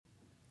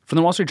From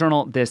the Wall Street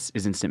Journal, this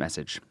is Instant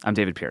Message. I'm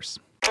David Pierce.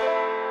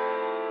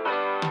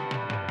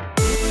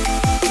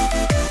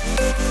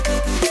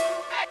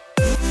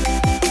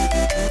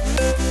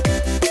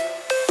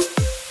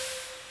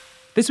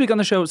 This week on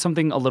the show,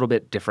 something a little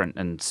bit different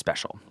and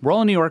special. We're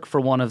all in New York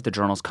for one of the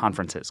Journal's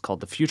conferences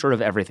called the Future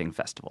of Everything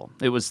Festival.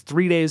 It was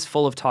 3 days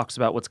full of talks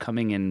about what's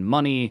coming in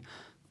money,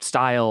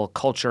 style,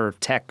 culture,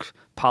 tech,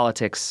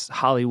 politics,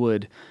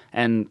 Hollywood,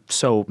 and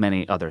so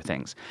many other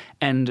things.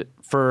 And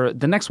for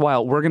the next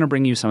while, we're going to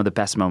bring you some of the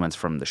best moments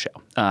from the show.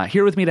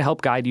 Here with me to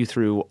help guide you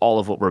through all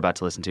of what we're about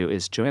to listen to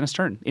is Joanna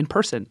Stern, in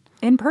person.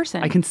 In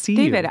person. I can see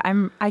David,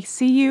 you. I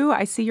see you.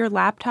 I see your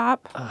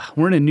laptop.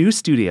 We're in a new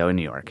studio in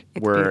New York.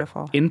 It's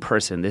beautiful. In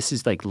person. This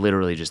is like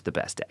literally just the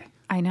best day.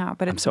 I know,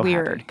 but it's so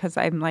weird because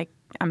I'm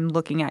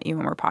looking at you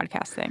when we're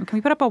podcasting. Can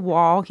we put up a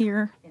wall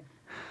here?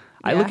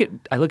 I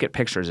look at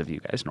pictures of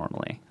you guys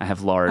normally. I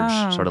have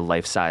large sort of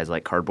life-size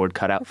like cardboard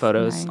cutout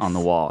photos on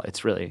the wall.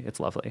 It's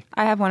lovely.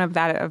 I have one of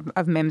that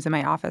of Mims in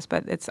my office,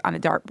 but it's on a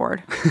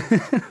dartboard.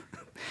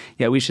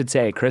 Yeah, we should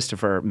say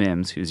Christopher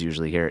Mims, who's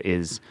usually here,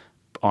 is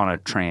on a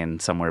train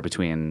somewhere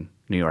between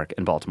New York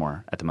and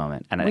Baltimore at the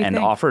moment and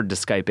offered to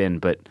Skype in,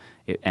 but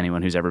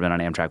anyone who's ever been on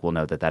Amtrak will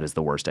know that that is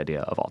the worst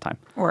idea of all time.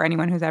 Or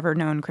anyone who's ever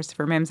known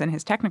Christopher Mims and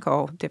his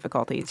technical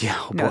difficulties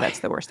that's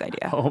the worst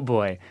idea. Oh,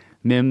 boy.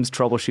 Mims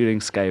troubleshooting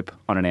Skype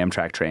on an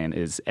Amtrak train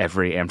is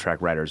every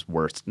Amtrak rider's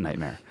worst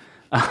nightmare.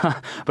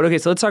 But okay,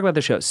 so let's talk about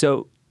the show.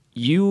 So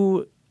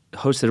you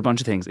hosted a bunch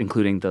of things,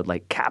 including the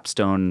like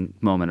capstone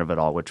moment of it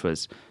all, which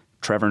was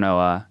Trevor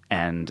Noah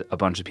and a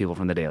bunch of people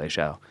from The Daily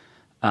Show,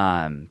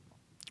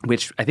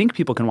 which I think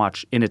people can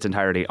watch in its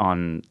entirety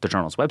on the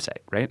Journal's website,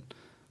 right?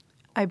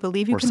 I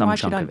believe you can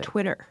watch it on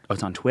Twitter. Oh,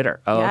 it's on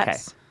Twitter. Oh,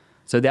 yes. Okay.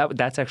 So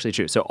that's actually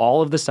true. So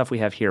all of the stuff we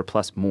have here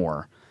plus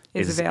more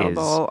is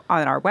available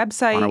on our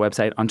website. On our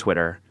website, on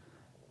Twitter,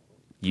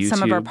 YouTube.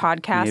 Some of our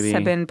podcasts maybe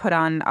have been put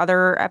on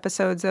other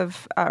episodes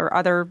of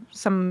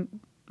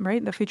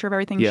right? The Future of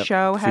Everything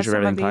show has Future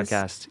some of of Everything these.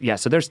 podcast. Yeah,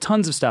 so there's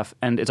tons of stuff,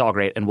 and it's all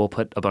great, and we'll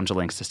put a bunch of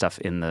links to stuff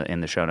in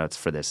the show notes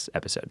for this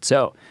episode.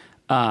 So,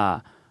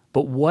 but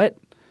what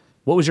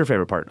was your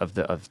favorite part of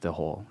the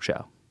whole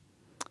show?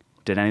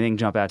 Did anything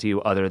jump out to you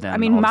other than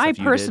my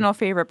personal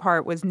favorite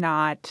part was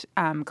not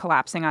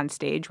collapsing on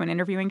stage when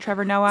interviewing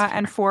Trevor Noah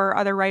and for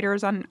other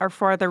writers and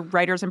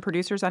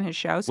producers on his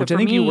show. So which I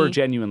think you were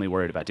genuinely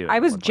worried about doing. I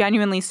was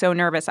genuinely so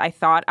nervous. I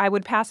thought I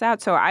would pass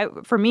out. So I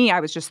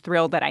was just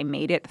thrilled that I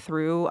made it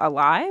through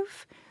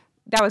alive.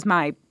 That was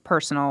my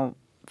personal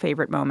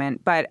favorite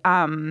moment. But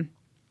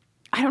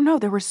I don't know.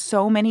 There were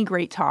so many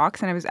great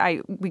talks, and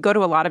we go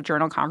to a lot of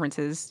Journal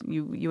conferences,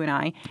 you and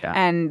I,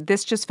 and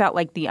this just felt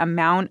like the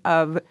amount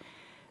of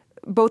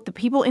both the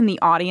people in the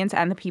audience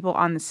and the people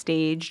on the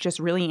stage just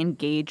really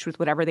engaged with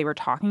whatever they were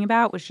talking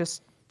about was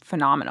just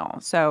phenomenal.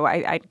 So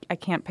I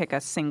can't pick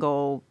a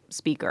single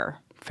speaker.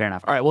 Fair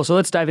enough. All right. Well, so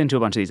let's dive into a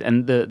bunch of these,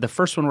 and the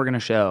first one we're going to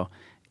show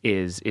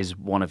is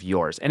one of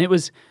yours, and it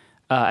was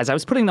as I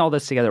was putting all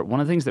this together, one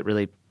of the things that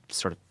really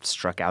sort of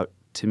struck out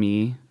to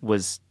me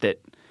was that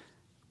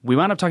we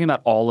wound up talking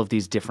about all of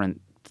these different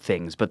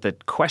things, but the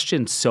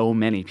question so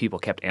many people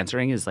kept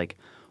answering is like,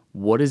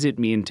 what does it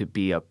mean to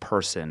be a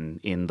person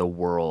in the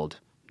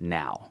world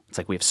now? It's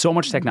like we have so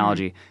much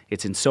technology. Mm-hmm.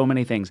 It's in so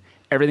many things.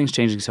 Everything's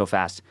changing so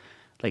fast.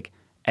 Like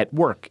at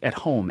work, at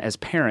home, as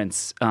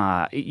parents,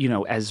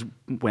 as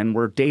when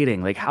we're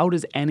dating, like how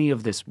does any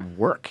of this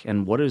work?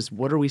 And what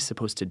are we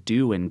supposed to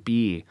do and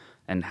be?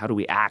 And how do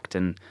we act?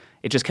 And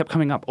it just kept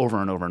coming up over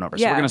and over and over.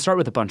 Yeah. So we're going to start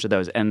with a bunch of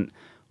those. And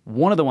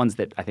one of the ones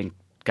that I think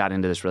got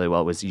into this really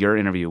well was your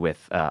interview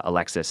with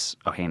Alexis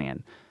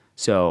Ohanian.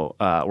 So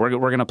we're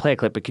going to play a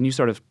clip, but can you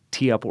sort of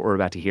tee up what we're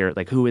about to hear?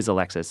 Like, who is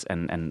Alexis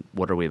and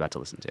what are we about to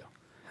listen to?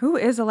 Who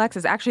is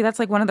Alexis? Actually, that's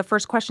like one of the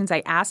first questions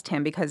I asked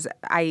him because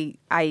I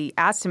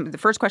asked him, the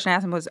first question I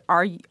asked him was,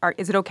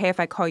 is it okay if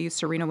I call you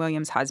Serena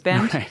Williams'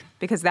 husband? Right.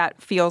 Because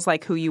that feels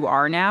like who you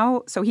are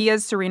now. So he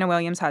is Serena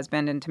Williams'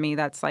 husband, and to me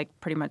that's like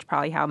pretty much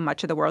probably how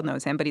much of the world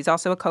knows him. But he's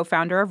also a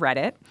co-founder of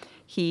Reddit.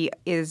 He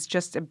is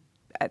just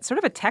sort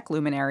of a tech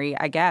luminary,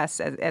 I guess,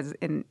 as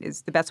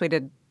is the best way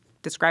to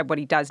describe what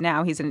he does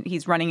now.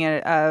 He's running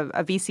a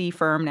VC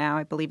firm now.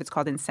 I believe it's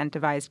called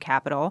Incentivized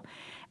Capital.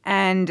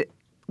 And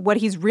what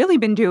he's really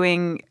been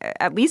doing,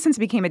 at least since he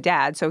became a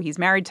dad, so he's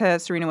married to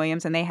Serena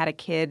Williams and they had a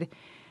kid.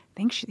 I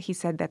think he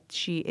said that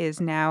she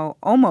is now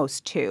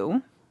almost 2,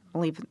 I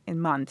believe in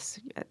months.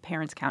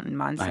 Parents count in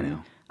months. I know.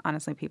 And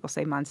honestly, people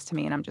say months to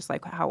me and I'm just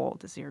like, how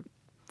old is your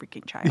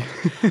freaking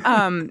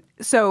child?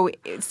 So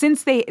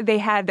since they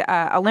had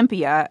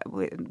Olympia,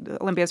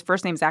 Olympia's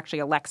first name is actually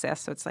Alexis,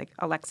 so it's like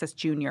Alexis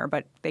Jr.,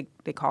 but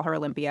they call her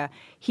Olympia.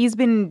 He's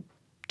been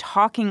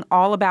talking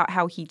all about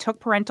how he took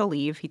parental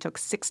leave. He took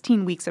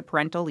 16 weeks of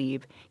parental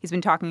leave. He's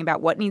been talking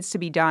about what needs to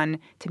be done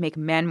to make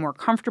men more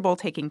comfortable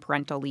taking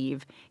parental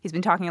leave. He's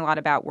been talking a lot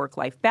about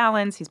work-life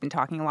balance. He's been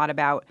talking a lot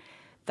about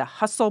the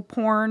hustle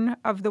porn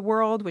of the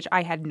world, which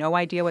I had no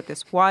idea what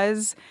this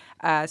was.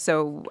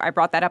 So I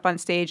brought that up on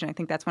stage, and I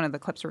think that's one of the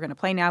clips we're going to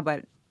play now.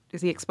 But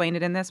Does he explain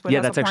it in this? What Yeah,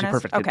 hustle that's actually porn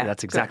is? perfect. Okay,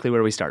 That's exactly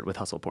where we start with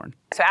hustle porn.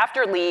 So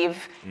after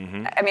leave,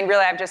 I mean,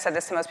 really, I've just said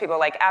this to most people,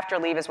 like after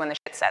leave is when the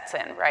shit sets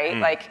in, right?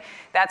 Like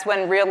that's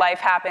when real life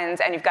happens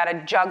and you've got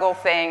to juggle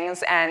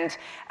things. And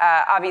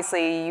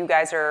obviously you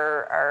guys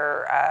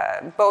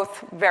are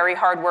both very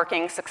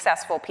hardworking,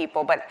 successful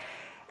people. But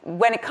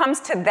when it comes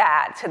to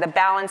that, to the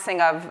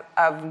balancing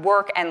of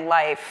work and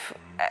life,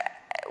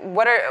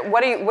 what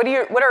do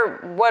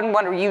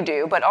you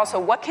do? But also,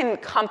 what can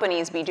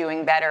companies be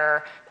doing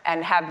better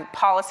and have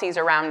policies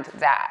around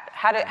that?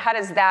 How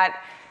does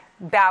that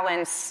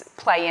balance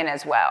play in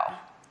as well?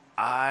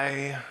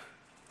 I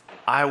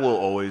will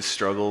always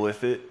struggle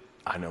with it.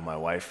 I know my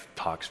wife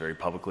talks very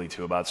publicly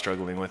too about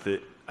struggling with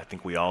it. I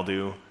think we all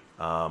do.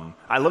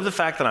 I love the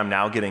fact that I'm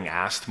now getting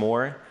asked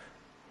more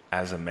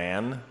as a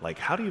man, like,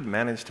 how do you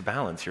manage to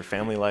balance your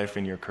family life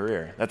and your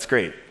career? That's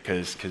great,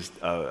 because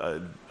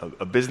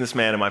a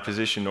businessman in my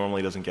position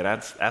normally doesn't get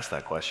asked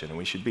that question, and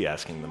we should be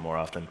asking them more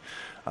often.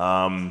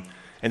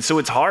 And so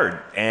it's hard,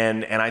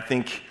 and I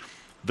think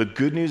the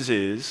good news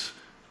is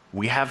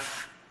we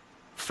have,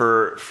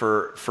 for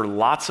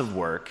lots of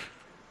work,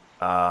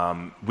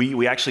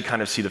 we actually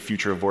kind of see the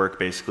future of work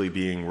basically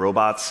being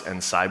robots and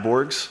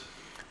cyborgs.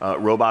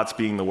 Robots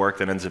being the work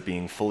that ends up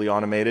being fully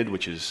automated,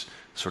 which is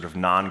sort of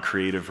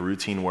non-creative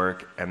routine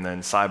work, and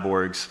then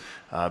cyborgs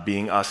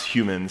being us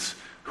humans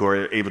who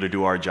are able to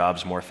do our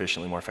jobs more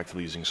efficiently, more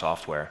effectively using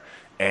software.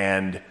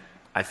 And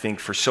I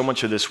think for so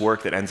much of this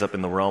work that ends up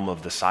in the realm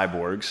of the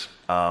cyborgs,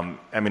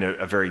 I mean,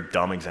 a very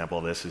dumb example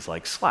of this is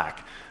like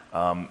Slack.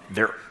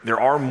 There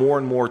are more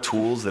and more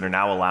tools that are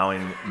now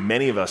allowing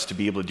many of us to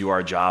be able to do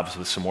our jobs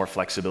with some more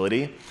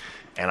flexibility.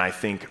 And I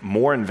think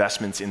more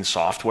investments in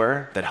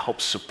software that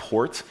help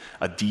support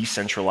a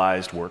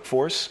decentralized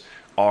workforce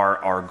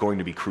are going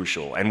to be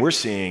crucial. And we're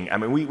seeing, I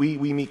mean,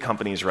 we meet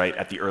companies right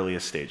at the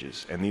earliest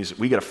stages, and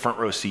we get a front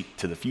row seat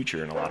to the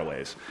future in a lot of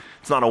ways.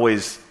 It's not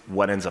always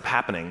what ends up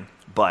happening,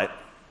 but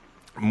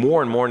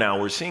more and more now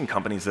we're seeing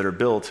companies that are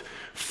built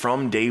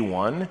from day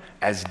one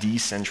as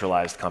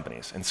decentralized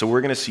companies. And so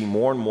we're gonna see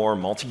more and more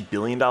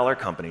multi-billion-dollar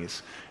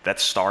companies that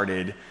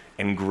started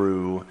and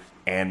grew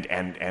and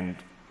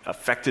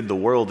affected the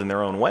world in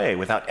their own way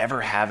without ever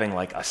having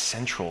like a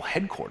central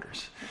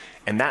headquarters.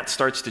 And that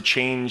starts to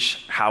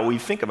change how we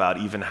think about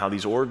even how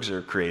these orgs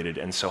are created.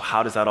 And so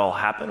how does that all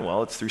happen?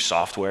 Well, it's through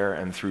software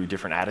and through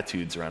different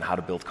attitudes around how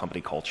to build company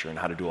culture and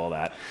how to do all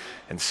that.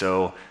 And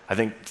so I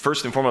think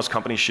first and foremost,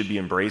 companies should be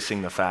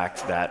embracing the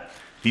fact that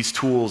these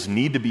tools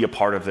need to be a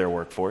part of their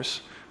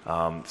workforce,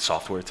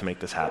 software to make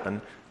this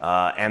happen,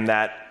 and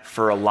that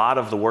for a lot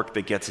of the work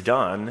that gets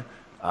done,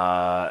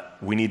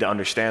 we need to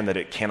understand that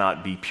it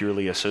cannot be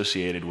purely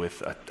associated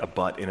with a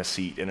butt in a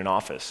seat in an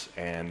office.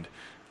 And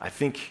I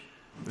think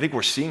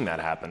we're seeing that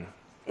happen.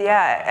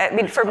 Yeah, I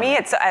mean, for me,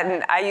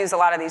 and I use a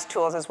lot of these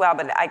tools as well,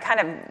 but I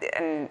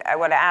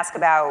want to ask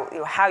about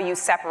how you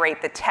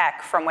separate the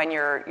tech from when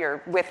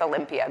you're with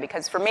Olympia,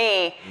 because for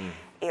me,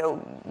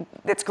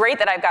 it's great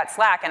that I've got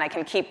Slack and I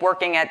can keep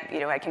working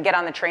I can get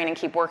on the train and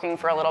keep working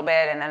for a little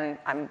bit, and then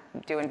I'm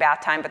doing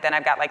bath time, but then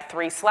I've got like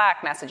 3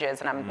 Slack messages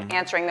and I'm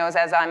answering those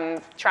as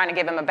I'm trying to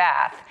give him a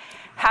bath.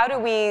 How do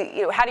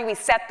we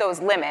set those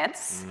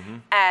limits?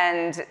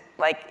 And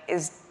like,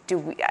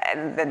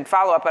 and then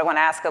follow up, I want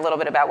to ask a little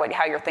bit about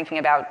how you're thinking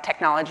about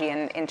technology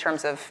in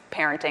terms of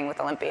parenting with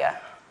Olympia.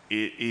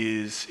 It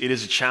is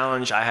a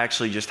challenge. I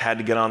actually just had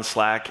to get on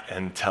Slack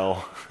and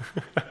tell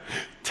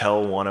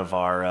one of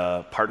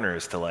our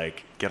partners to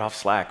like get off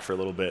Slack for a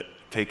little bit,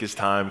 take his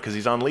time because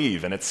he's on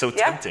leave, and it's so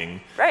tempting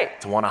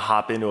to want to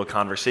hop into a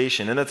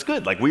conversation, and that's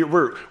good. Like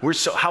we're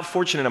so, how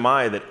fortunate am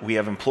I that we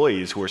have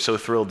employees who are so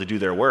thrilled to do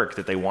their work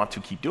that they want to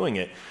keep doing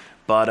it.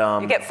 But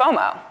you get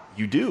FOMO.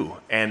 You do,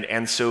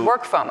 and so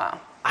work FOMO.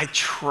 I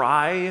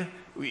try.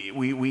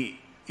 We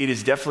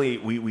can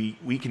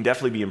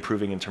definitely be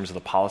improving in terms of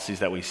the policies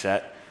that we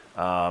set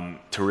to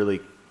really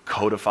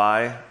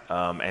codify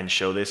and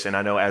show this. And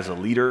I know as a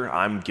leader,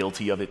 I'm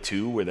guilty of it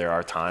too, where there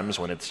are times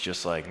when it's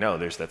just like, no,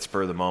 there's that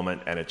spur of the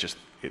moment, and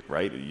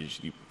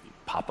you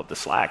pop up the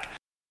Slack.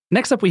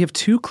 Next up, we have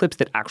 2 clips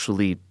that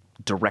actually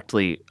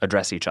directly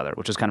address each other,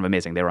 which is kind of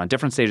amazing. They were on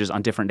different stages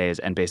on different days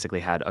and basically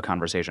had a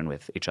conversation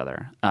with each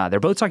other. They're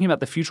both talking about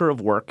the future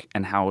of work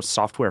and how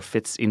software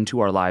fits into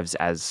our lives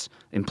as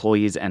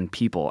employees and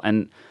people,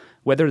 and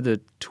whether the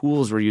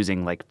tools we're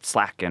using like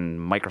Slack and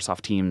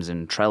Microsoft Teams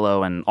and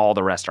Trello and all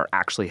the rest are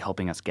actually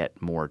helping us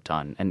get more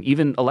done. And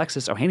even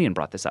Alexis Ohanian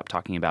brought this up,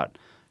 talking about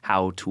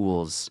how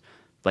tools,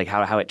 like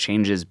how it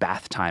changes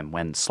bath time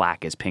when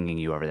Slack is pinging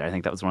you over there. I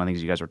think that was one of the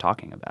things you guys were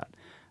talking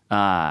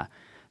about.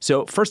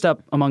 So first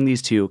up among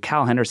these 2,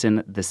 Cal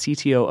Henderson, the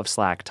CTO of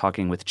Slack,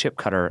 talking with Chip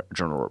Cutter,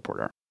 journal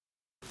reporter.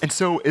 And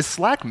so is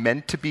Slack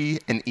meant to be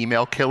an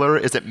email killer?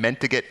 Is it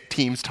meant to get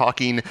teams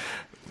talking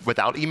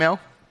without email?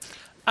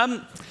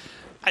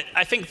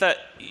 I think that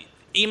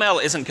email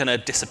isn't going to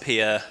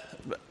disappear,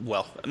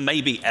 well,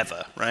 maybe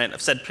ever, right?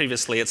 I've said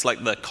previously, it's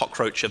like the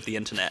cockroach of the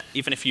internet.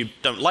 Even if you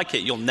don't like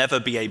it, you'll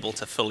never be able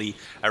to fully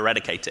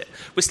eradicate it.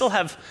 We still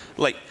have,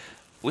 like,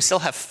 we still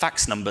have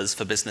fax numbers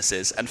for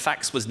businesses, and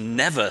fax was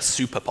never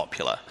super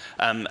popular,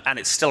 and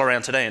it's still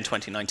around today in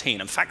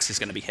 2019, and fax is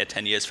going to be here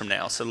 10 years from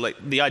now. So like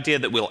the idea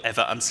that we'll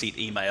ever unseat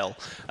email,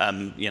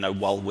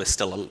 while we're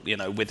still,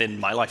 within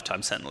my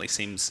lifetime certainly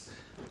seems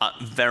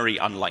very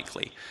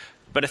unlikely.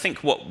 But I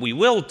think what we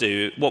will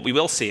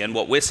see, and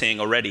what we're seeing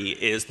already,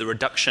 is the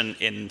reduction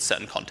in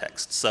certain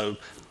contexts. So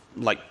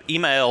like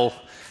email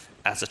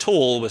as a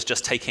tool was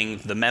just taking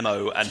the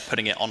memo and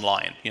putting it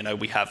online.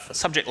 We have a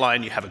subject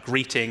line, you have a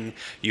greeting,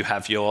 you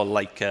have your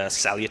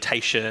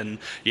salutation,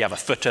 you have a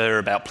footer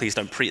about please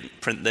don't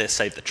print this,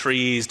 save the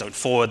trees, don't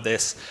forward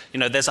this.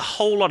 There's a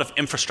whole lot of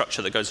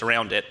infrastructure that goes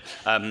around it,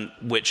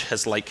 which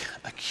has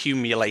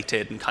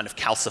accumulated and kind of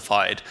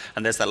calcified.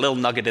 And there's that little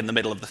nugget in the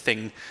middle of the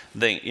thing,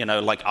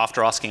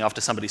 after asking after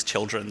somebody's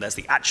children, there's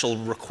the actual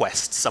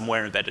request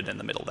somewhere embedded in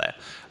the middle there.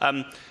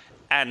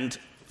 And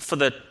for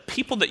the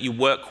people that you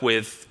work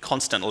with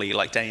constantly,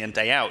 like day in,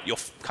 day out, your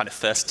kind of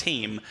first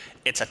team,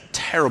 it's a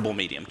terrible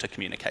medium to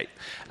communicate.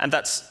 And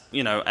that's,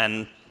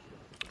 and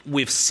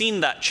we've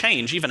seen that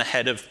change even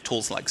ahead of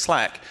tools like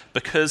Slack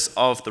because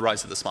of the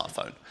rise of the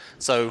smartphone.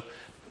 So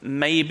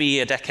maybe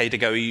a decade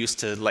ago, you used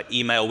to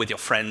email with your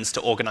friends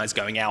to organize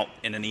going out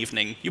in an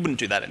evening. You wouldn't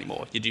do that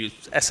anymore. You'd use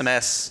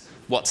SMS,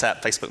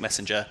 WhatsApp, Facebook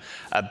Messenger,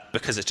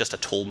 because it's just a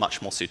tool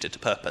much more suited to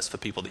purpose for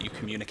people that you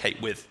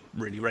communicate with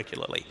really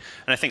regularly.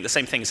 And I think the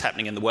same thing is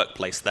happening in the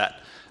workplace,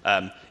 that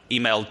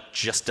email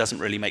just doesn't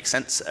really make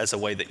sense as a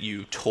way that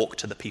you talk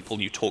to the people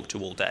you talk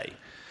to all day.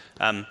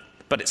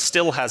 But it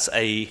still has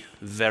a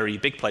very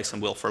big place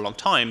and will for a long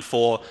time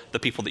for the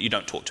people that you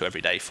don't talk to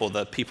every day, for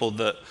the people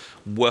that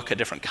work at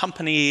different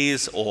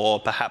companies or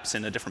perhaps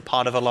in a different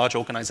part of a large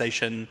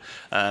organization,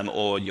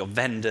 or your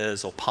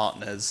vendors or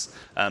partners,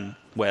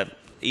 where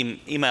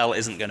email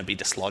isn't going to be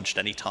dislodged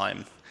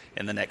anytime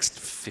in the next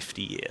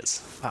 50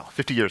 years. Wow,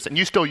 50 years. And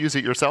you still use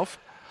it yourself?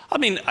 I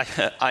mean,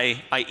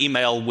 I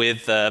email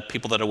with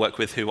people that I work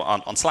with who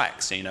aren't on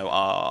Slack, so,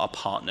 our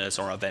partners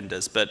or our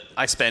vendors. But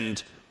I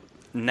spend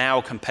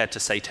now, compared to,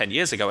 say, 10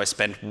 years ago, I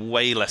spend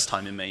way less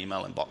time in my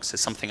email inbox.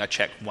 It's something I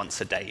check once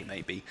a day,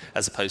 maybe,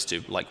 as opposed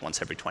to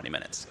once every 20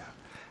 minutes.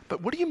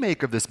 But what do you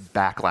make of this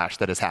backlash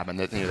that has happened?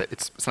 That,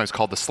 it's sometimes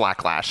called the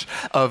Slacklash,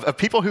 of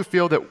people who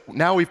feel that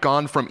now we've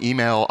gone from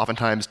email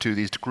oftentimes to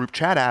these group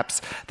chat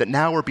apps that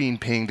now we're being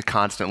pinged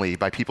constantly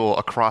by people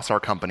across our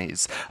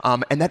companies.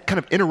 And that kind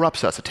of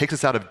interrupts us. It takes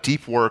us out of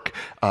deep work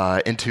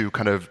into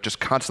kind of just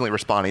constantly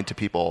responding to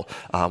people.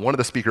 One of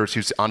the speakers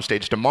who's on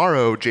stage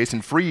tomorrow,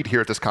 Jason Fried,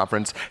 here at this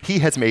conference, he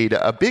has made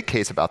a big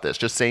case about this,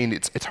 just saying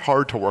it's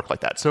hard to work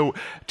like that. So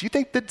do you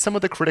think that some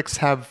of the critics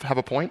have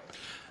a point?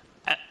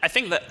 I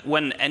think that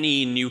when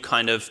any new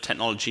kind of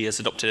technology is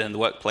adopted in the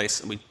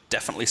workplace, and we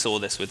definitely saw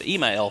this with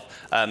email,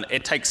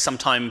 it takes some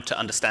time to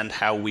understand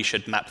how we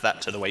should map that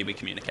to the way we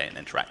communicate and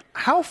interact.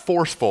 How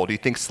forceful do you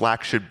think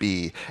Slack should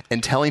be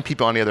in telling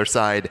people on the other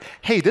side,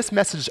 hey, this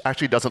message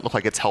actually doesn't look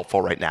like it's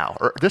helpful right now,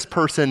 or this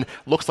person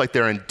looks like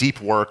they're in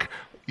deep work,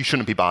 you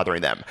shouldn't be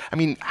bothering them? I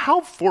mean,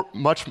 how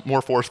much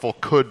more forceful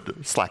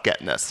could Slack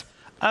get in this?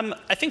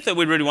 I think that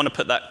we really want to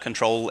put that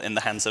control in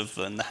the hands of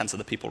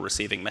the people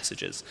receiving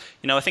messages.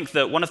 I think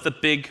that one of the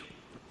big,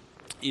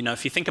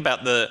 if you think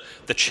about the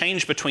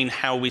change between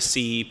how we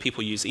see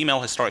people use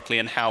email historically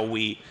and how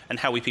we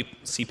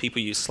see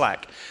people use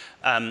Slack,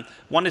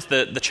 one is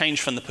the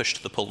change from the push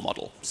to the pull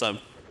model. So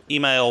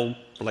email,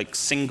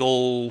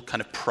 single,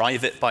 kind of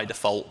private by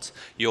default.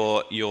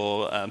 You're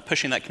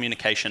pushing that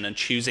communication and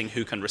choosing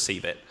who can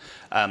receive it,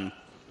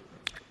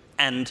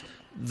 and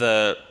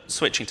the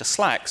switching to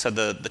Slack, so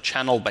the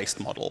channel-based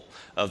model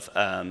of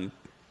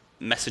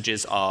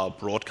messages are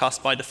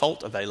broadcast by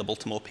default, available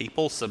to more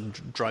people, so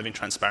driving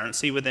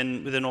transparency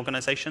within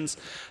organizations,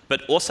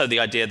 but also the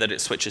idea that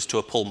it switches to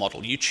a pull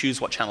model. You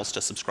choose what channels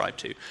to subscribe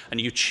to, and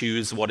you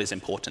choose what is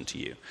important to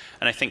you.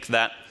 And I think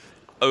that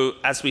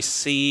as we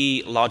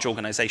see large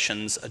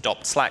organizations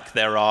adopt Slack,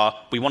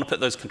 we want to put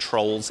those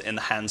controls in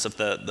the hands of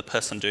the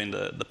person doing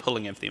the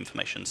pulling of the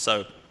information.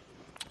 So,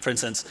 for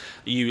instance,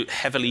 you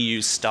heavily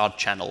use starred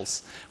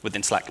channels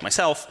within Slack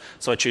myself,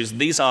 so I choose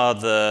these are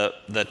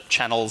the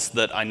channels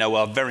that I know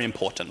are very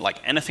important. Like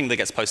anything that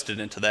gets posted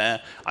into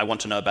there, I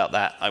want to know about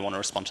that, I want to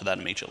respond to that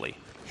immediately.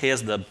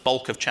 Here's the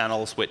bulk of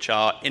channels which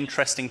are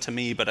interesting to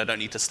me, but I don't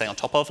need to stay on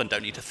top of and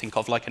don't need to think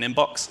of like an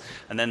inbox.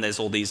 And then there's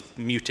all these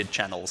muted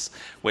channels,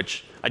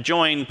 which I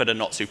join, but are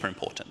not super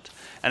important.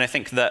 And I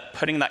think that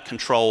putting that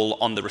control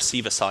on the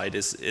receiver side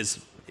is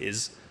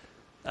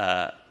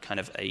kind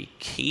of a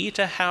key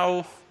to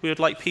how we would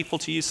like people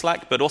to use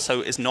Slack, but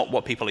also is not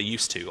what people are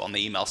used to on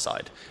the email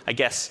side. I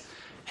guess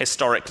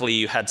historically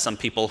you had some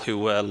people who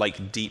were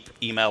deep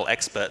email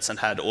experts and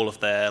had all of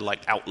their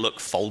Outlook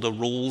folder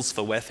rules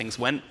for where things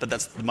went, but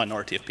that's the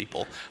minority of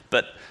people.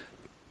 But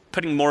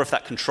putting more of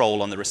that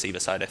control on the receiver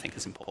side, I think,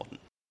 is important.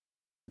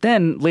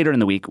 Then, later in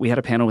the week, we had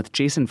a panel with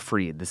Jason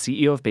Fried, the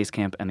CEO of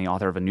Basecamp and the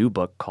author of a new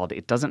book called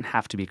It Doesn't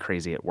Have to Be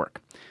Crazy at Work.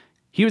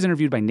 He was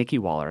interviewed by Nikki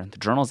Waller, the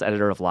Journal's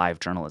editor of live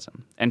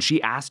journalism, and she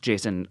asked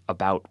Jason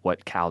about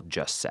what Cal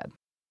just said.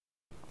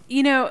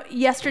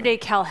 Yesterday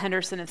Cal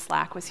Henderson at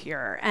Slack was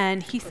here,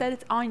 and he said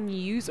it's on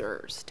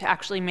users to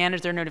actually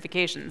manage their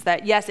notifications.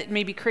 That, yes, it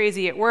may be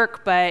crazy at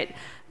work, but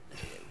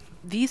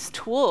these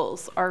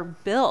tools are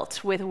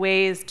built with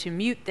ways to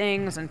mute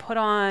things and put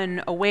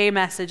on away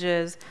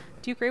messages.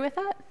 Do you agree with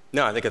that?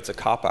 No, I think it's a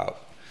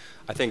cop-out.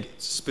 I think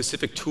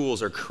specific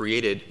tools are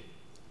created.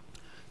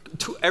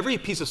 Every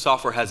piece of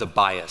software has a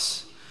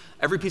bias.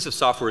 Every piece of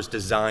software is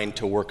designed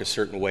to work a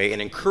certain way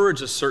and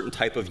encourage a certain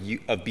type of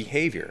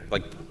behavior.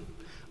 Like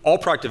all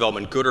product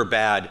development, good or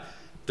bad,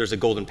 there's a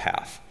golden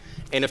path.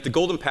 And if the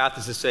golden path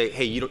is to say,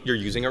 hey, you're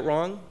using it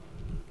wrong,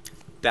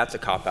 that's a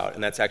cop-out.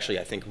 And that's actually,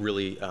 I think,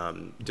 really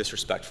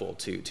disrespectful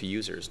to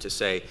users to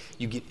say,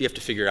 you have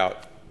to figure it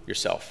out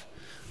yourself.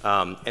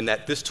 And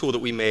that this tool that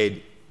we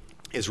made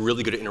is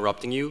really good at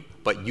interrupting you,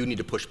 but you need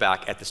to push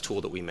back at this tool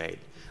that we made.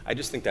 I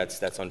just think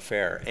that's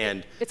unfair.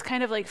 And it's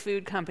kind of like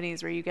food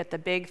companies where you get the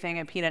big thing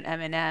of peanut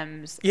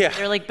M&Ms. Yeah.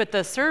 They're like, but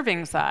the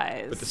serving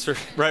size.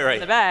 But right.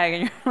 The bag,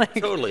 and you're like.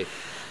 Totally.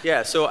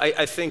 Yeah. So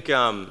I think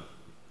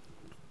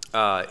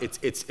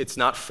it's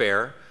not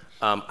fair.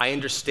 I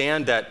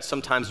understand that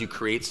sometimes you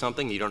create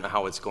something, you don't know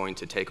how it's going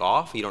to take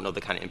off, you don't know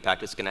the kind of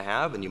impact it's going to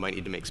have, and you might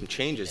need to make some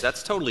changes.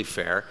 That's totally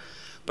fair.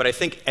 But I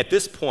think at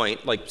this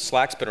point, like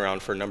Slack's been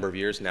around for a number of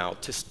years now,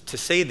 to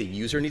say the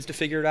user needs to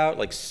figure it out,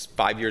 like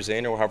 5 years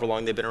in or however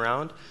long they've been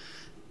around,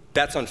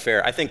 that's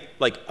unfair. I think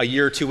like a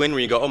year or two in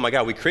where you go, oh my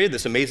God, we created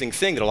this amazing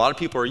thing that a lot of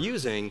people are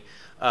using.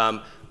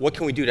 What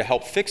can we do to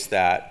help fix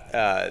that?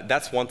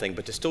 That's one thing,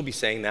 but to still be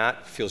saying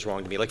that feels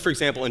wrong to me. Like for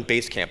example, in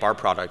Basecamp, our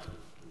product,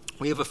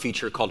 we have a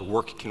feature called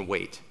Work Can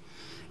Wait.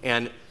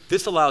 And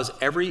this allows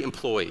every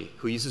employee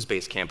who uses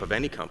Basecamp of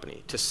any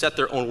company to set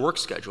their own work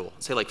schedule.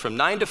 Say like from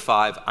 9 to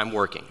 5, I'm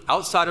working.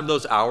 Outside of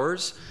those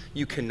hours,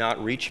 you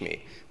cannot reach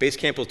me.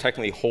 Basecamp will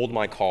technically hold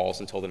my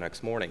calls until the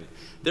next morning.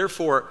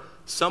 Therefore,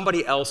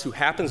 somebody else who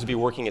happens to be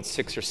working at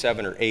 6 or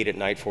 7 or 8 at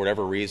night for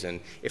whatever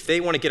reason, if they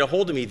want to get a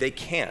hold of me, they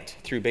can't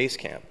through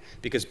Basecamp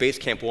because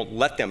Basecamp won't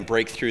let them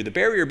break through the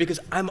barrier because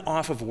I'm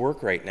off of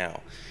work right now.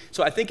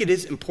 So I think it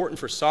is important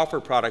for software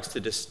products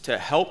to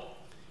help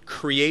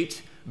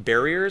create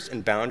barriers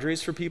and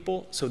boundaries for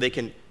people so they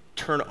can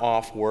turn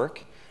off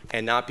work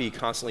and not be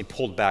constantly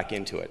pulled back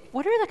into it.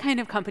 What are the kind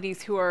of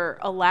companies who are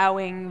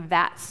allowing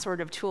that sort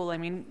of tool? I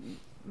mean,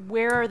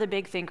 where are the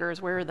big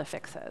thinkers? Where are the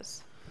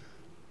fixes?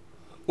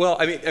 Well,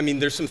 I mean,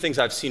 there's some things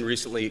I've seen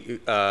recently.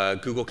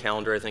 Google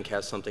Calendar, I think,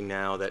 has something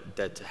now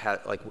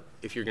that like,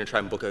 if you're going to try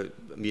and book a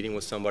meeting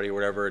with somebody or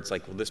whatever, it's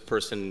like, well,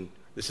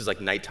 this is like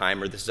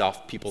nighttime or this is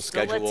off people's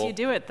schedule. Still lets you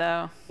do it,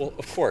 though. Well,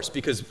 of course,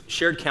 because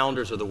shared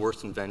calendars are the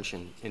worst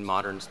invention in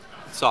modern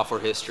software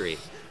history.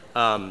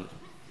 Tell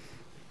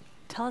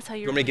us how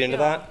you want me to get into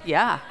that?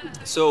 Yeah.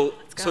 So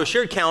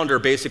shared calendar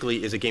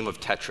basically is a game of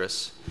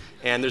Tetris,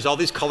 and there's all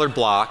these colored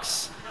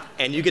blocks,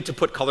 and you get to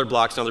put colored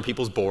blocks on other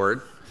people's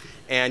board,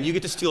 and you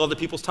get to steal other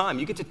people's time.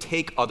 You get to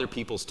take other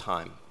people's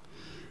time.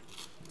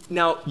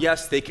 Now,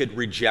 yes, they could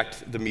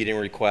reject the meeting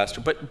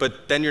request,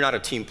 but then you're not a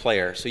team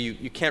player, so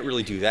you can't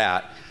really do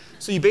that.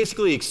 So you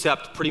basically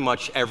accept pretty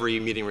much every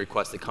meeting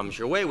request that comes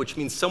your way, which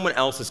means someone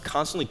else is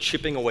constantly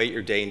chipping away at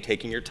your day and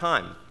taking your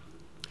time.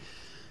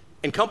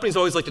 And companies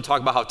always like to talk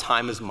about how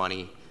time is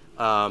money,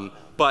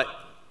 but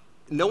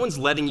no one's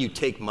letting you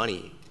take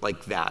money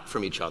like that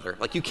from each other.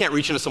 Like you can't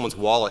reach into someone's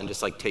wallet and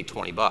just like take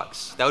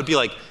 $20. That would be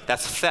like,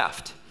 that's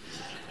theft.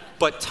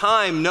 But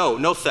time,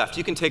 no theft.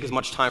 You can take as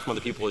much time from other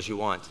people as you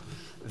want.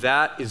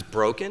 That is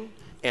broken,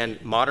 and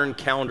modern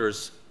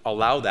calendars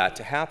allow that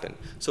to happen.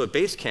 So at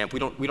Basecamp,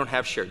 we don't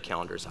have shared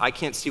calendars. I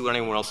can't see what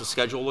anyone else's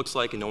schedule looks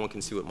like, and no one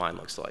can see what mine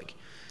looks like.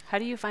 How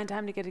do you find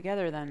time to get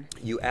together then?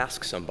 You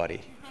ask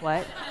somebody.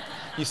 What?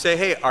 You say,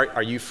 hey,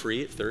 are you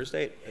free at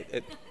Thursday?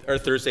 Or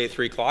Thursday at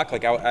 3 o'clock?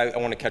 Like, I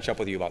want to catch up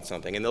with you about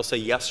something. And they'll say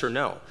yes or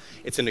no.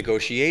 It's a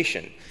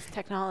negotiation. This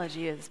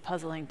technology is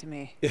puzzling to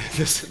me.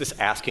 this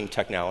asking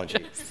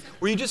technology.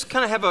 Where you just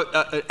kind of have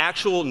an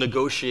actual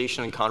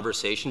negotiation and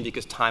conversation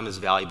because time is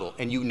valuable.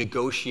 And you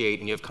negotiate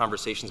and you have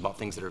conversations about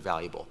things that are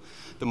valuable.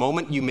 The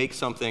moment you make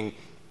something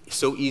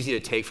so easy to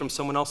take from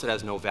someone else, it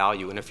has no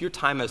value. And if your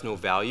time has no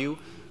value,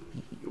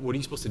 what are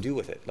you supposed to do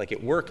with it? Like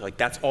at work, like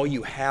that's all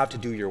you have to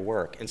do your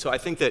work. And so I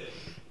think that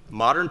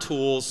modern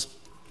tools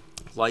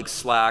like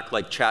Slack,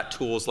 like chat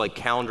tools, like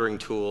calendaring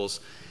tools,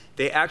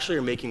 they actually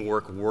are making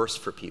work worse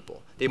for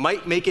people. They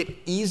might make it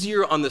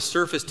easier on the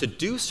surface to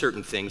do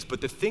certain things,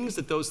 but the things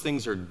that those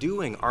things are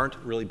doing aren't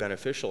really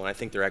beneficial, and I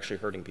think they're actually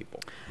hurting people.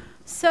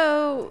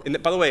 So,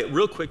 and by the way,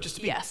 real quick, just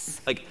to be,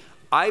 yes. Like,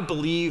 I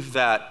believe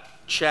that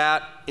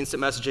chat,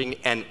 instant messaging,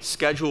 and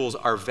schedules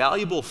are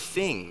valuable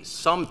things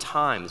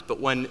sometimes, but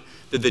when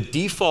the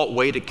default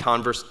way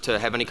to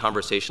have any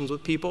conversations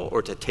with people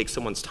or to take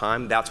someone's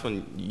time, that's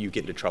when you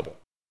get into trouble.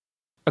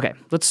 Okay,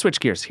 let's switch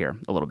gears here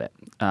a little bit.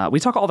 We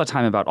talk all the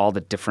time about all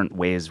the different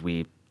ways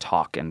we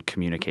talk and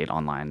communicate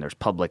online. There's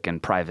public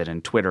and private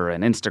and Twitter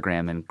and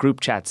Instagram and group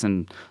chats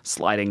and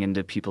sliding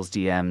into people's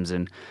DMs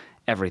and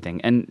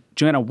everything. And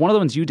Joanna, one of the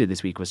ones you did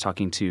this week was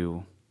talking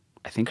to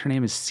I think her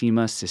name is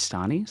Seema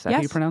Sistani. Is that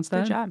how you pronounce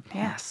that? Good job.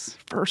 Yes,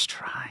 first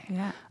try.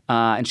 Yeah.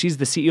 And she's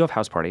the CEO of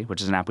House Party,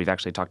 which is an app we've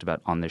actually talked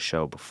about on this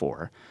show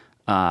before.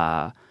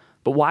 But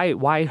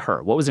why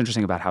her? What was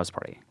interesting about House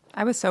Party?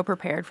 I was so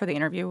prepared for the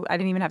interview. I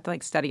didn't even have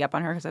to study up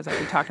on her because I was like,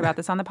 we talked about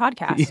this on the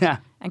podcast. Yeah.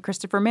 And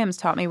Christopher Mims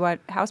taught me what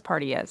House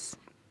Party is.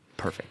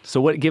 Perfect.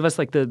 So give us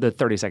the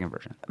 30-second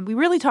version. We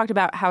really talked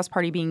about House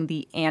Party being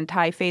the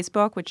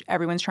anti-Facebook, which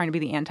everyone's trying to be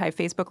the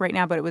anti-Facebook right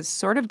now, but it was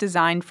sort of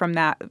designed from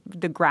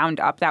the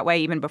ground up that way,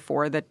 even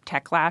before the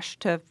techlash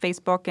to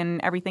Facebook and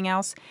everything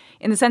else,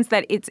 in the sense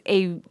that it's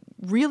a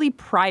really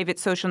private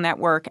social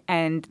network,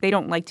 and they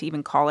don't like to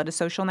even call it a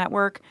social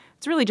network.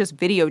 It's really just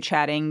video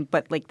chatting,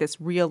 but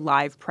this real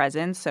live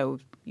presence, so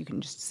you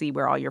can just see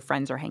where all your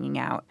friends are hanging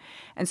out.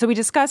 And so we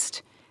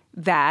discussed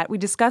that. We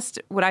discussed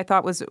what I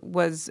thought was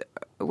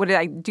what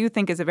I do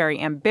think is a very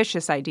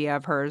ambitious idea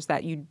of hers,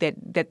 that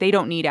they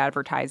don't need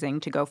advertising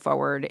to go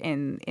forward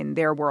in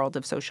their world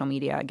of social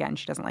media. Again,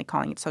 she doesn't like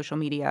calling it social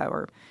media,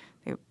 or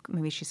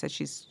maybe she says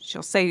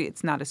she'll say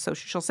it's not a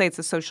social. She'll say it's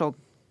a social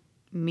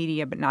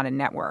media, but not a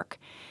network.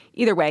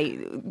 Either way,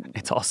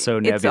 it's all so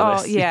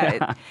nebulous.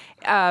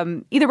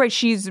 Either way,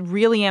 she's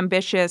really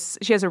ambitious.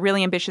 She has a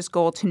really ambitious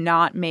goal to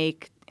not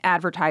make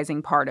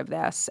advertising part of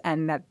this,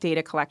 and that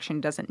data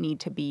collection doesn't need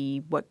to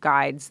be what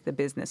guides the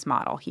business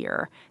model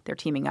here. They're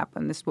teaming up,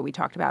 and this is what we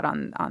talked about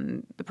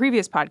on the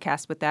previous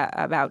podcast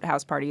about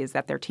House Party, is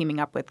that they're teaming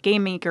up with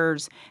game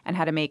makers and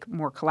how to make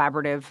more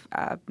collaborative,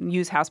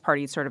 use House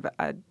Party sort of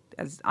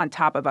as on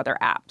top of other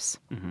apps.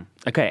 Mm-hmm.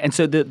 Okay, and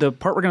so the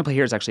part we're going to play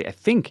here is actually, I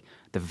think,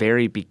 the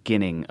very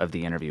beginning of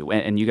the interview,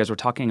 and you guys were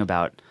talking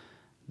about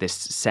this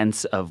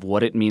sense of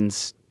what it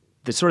means,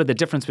 the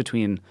difference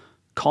between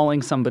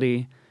calling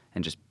somebody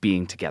and just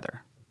being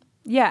together.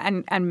 Yeah,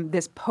 and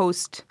this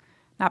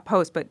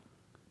but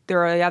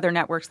there are other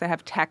networks that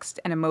have text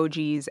and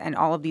emojis and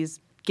all of these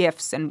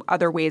GIFs and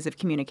other ways of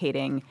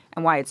communicating,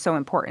 and why it's so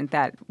important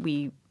that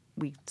we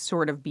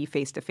sort of be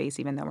face-to-face,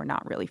 even though we're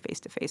not really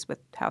face-to-face with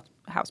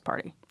House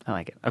Party. I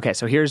like it. Okay,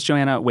 so here's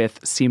Joanna with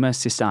Seema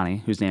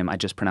Sistani, whose name I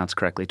just pronounced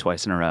correctly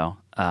twice in a row,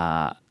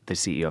 the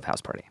CEO of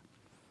House Party.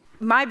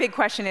 My big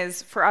question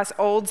is, for us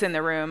olds in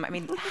the room,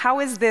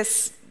 how is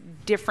this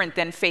different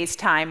than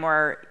FaceTime,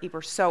 where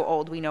we're so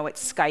old we know what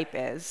Skype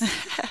is?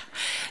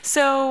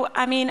 So,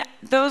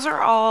 those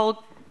are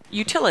all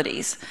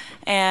utilities.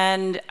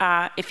 And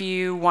if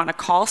you want to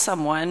call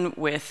someone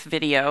with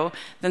video,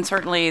 then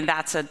certainly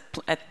that's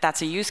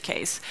a use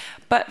case.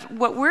 But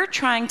what we're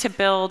trying to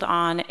build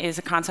on is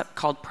a concept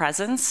called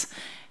presence.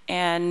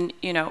 And,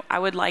 I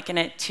would liken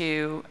it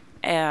to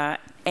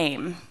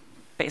AIM,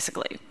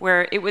 basically,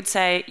 where it would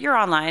say, you're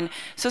online.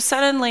 So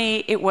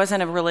suddenly it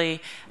wasn't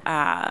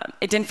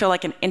it didn't feel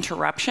like an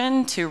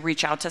interruption to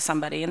reach out to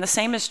somebody. And the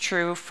same is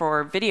true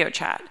for video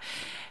chat.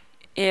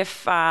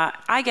 If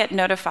I get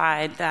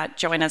notified that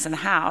Joanna's in the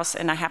house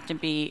and I happen to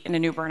be in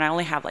an Uber and I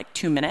only have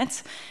 2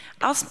 minutes,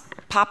 I'll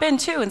pop in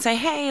too and say,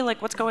 hey,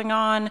 what's going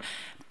on?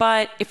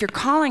 But if you're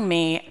calling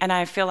me and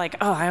I feel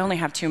I only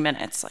have 2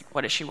 minutes,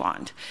 what does she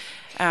want?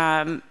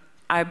 I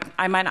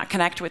might not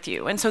connect with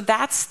you. And so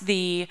that's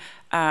the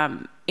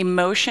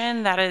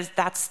emotion,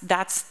 that's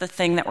the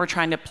thing that we're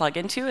trying to plug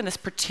into, and this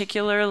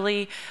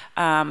particularly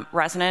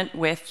resonant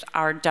with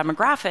our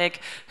demographic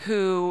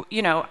who,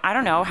 I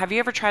don't know, have you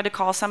ever tried to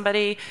call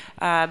somebody,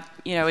 a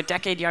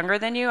decade younger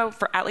than you?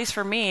 At least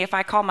for me, if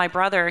I call my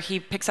brother, he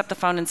picks up the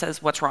phone and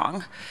says, what's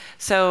wrong?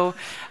 So,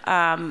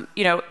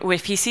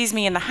 if he sees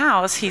me in the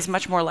house, he's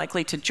much more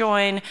likely to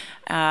join,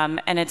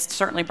 and it's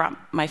certainly brought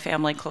my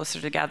family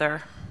closer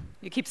together.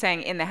 You keep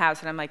saying in the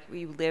house, and I'm like,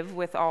 you live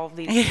with all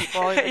these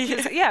people?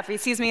 Yeah, if he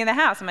sees me in the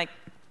house, I'm like,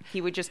 he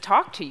would just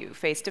talk to you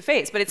face to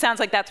face. But it sounds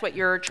like that's what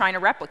you're trying to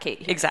replicate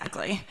here.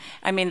 Exactly.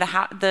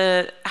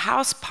 The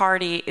house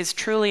party is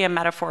truly a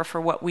metaphor for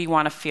what we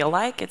want to feel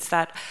like. It's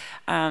that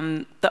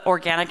the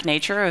organic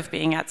nature of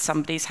being at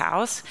somebody's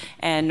house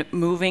and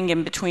moving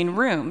in between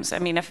rooms.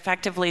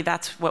 Effectively,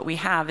 that's what we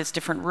have is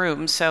different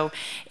rooms. So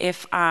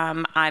if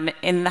I'm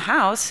in the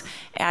house,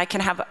 I can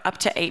have up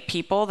to 8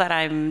 people that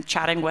I'm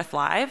chatting with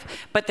live,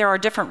 but there are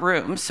different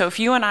rooms. So if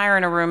you and I are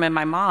in a room and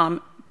my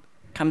mom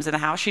comes in the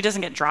house, she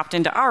doesn't get dropped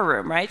into our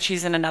room, right?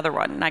 She's in another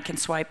one, and I can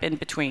swipe in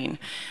between.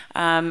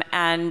 And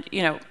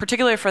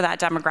particularly for that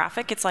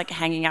demographic, it's like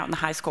hanging out in the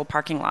high school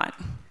parking lot.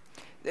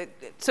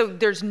 So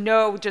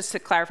just to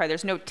clarify,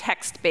 there's no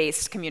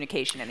text-based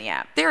communication in the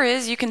app? There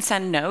is. You can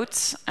send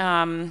notes.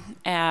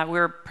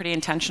 We're pretty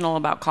intentional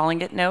about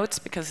calling it notes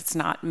because it's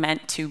not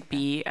meant to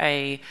be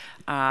a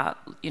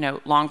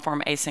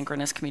long-form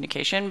asynchronous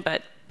communication,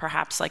 but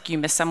perhaps you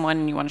miss someone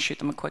and you want to shoot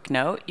them a quick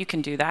note, you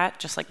can do that,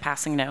 just like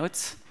passing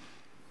notes.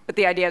 But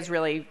the idea is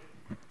really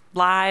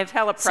live,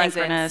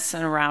 synchronous,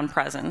 and around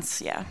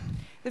presence, yeah.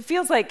 It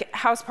feels like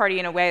House Party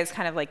in a way is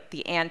kind of like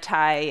the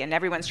and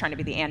everyone's trying to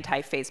be the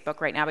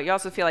anti-Facebook right now, but you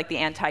also feel like the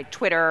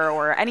anti-Twitter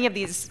or any of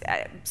these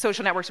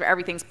social networks where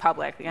everything's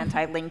public, the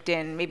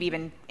anti-LinkedIn, maybe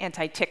even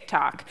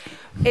anti-TikTok.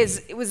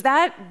 Was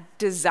that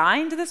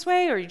designed this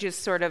way, or you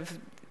just sort of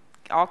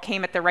all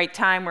came at the right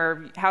time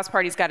where House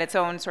Party's got its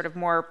own sort of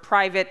more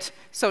private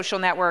social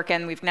network,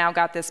 and we've now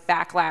got this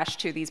backlash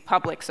to these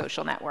public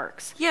social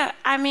networks. Yeah,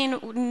 I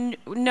mean,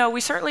 no,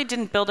 we certainly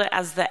didn't build it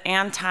as the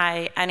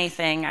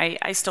anti-anything.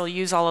 I still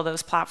use all of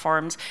those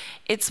platforms.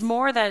 It's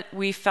more that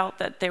we felt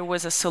that there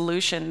was a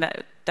solution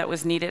that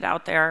was needed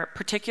out there,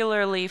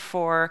 particularly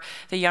for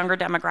the younger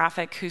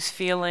demographic who's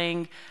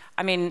feeling,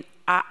 I mean,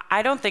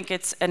 I don't think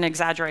it's an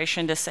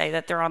exaggeration to say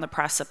that they're on the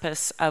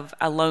precipice of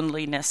a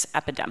loneliness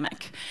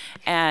epidemic.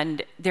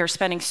 And they're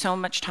spending so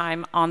much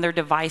time on their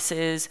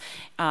devices,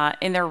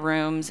 in their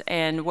rooms.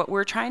 And what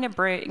we're trying to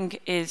bring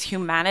is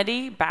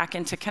humanity back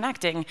into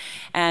connecting.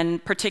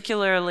 And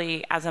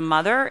particularly as a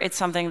mother, it's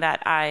something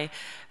that I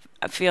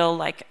feel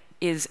like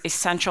is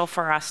essential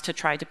for us to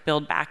try to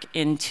build back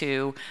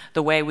into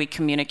the way we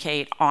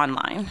communicate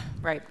online.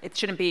 Right. It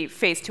shouldn't be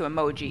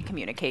face-to-emoji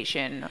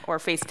communication or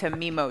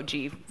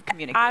face-to-memoji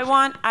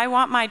communication. I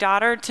want my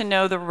daughter to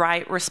know the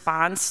right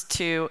response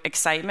to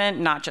excitement,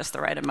 not just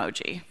the right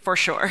emoji, for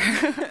sure.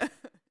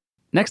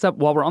 Next up,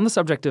 while we're on the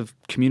subject of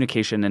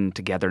communication and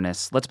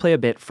togetherness, let's play a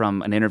bit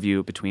from an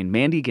interview between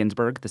Mandy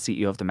Ginsberg, the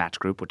CEO of the Match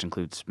Group, which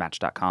includes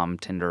Match.com,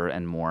 Tinder,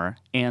 and more,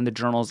 and the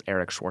Journal's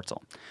Eric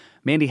Schwartzel.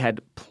 Mandy had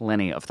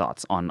plenty of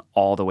thoughts on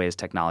all the ways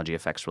technology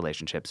affects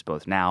relationships,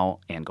 both now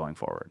and going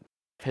forward.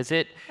 Has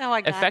it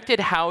affected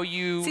how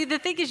you... See, the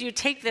thing is, you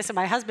take this and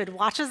my husband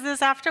watches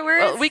this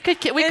afterwards. Well, we could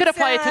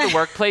apply it to the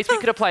workplace. We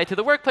could apply it to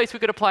the workplace. We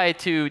could apply it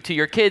to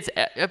your kids.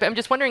 I'm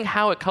just wondering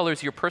how it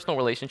colors your personal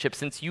relationship,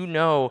 since you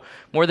know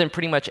more than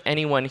pretty much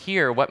anyone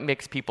here what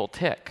makes people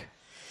tick.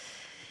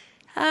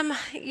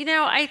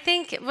 I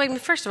think,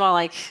 first of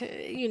all,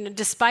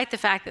 despite the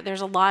fact that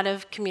there's a lot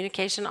of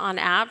communication on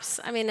apps,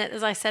 I mean,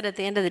 as I said, at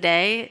the end of the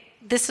day,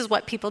 this is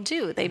what people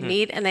do. They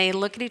meet and they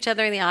look at each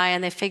other in the eye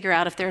and they figure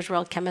out if there's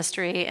real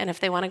chemistry and if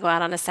they want to go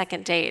out on a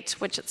second date,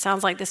 which it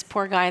sounds like this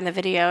poor guy in the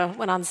video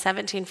went on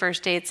 17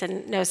 first dates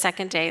and no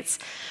second dates.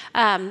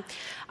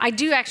 I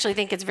do actually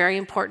think it's very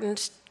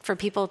important for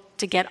people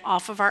to get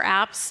off of our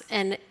apps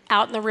and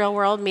out in the real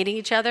world meeting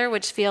each other,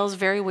 which feels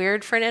very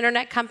weird for an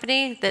internet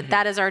company.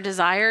 That is our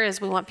desire, is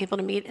we want people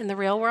to meet in the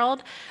real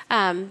world.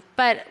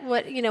 But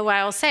what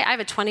I will say, I have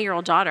a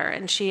 20-year-old daughter,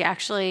 and she's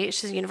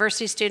a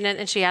university student,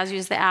 and she has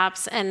used the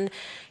apps. And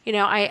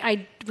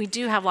we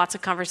do have lots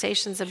of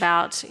conversations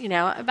about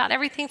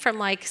everything from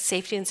like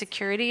safety and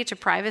security to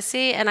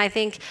privacy. And I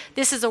think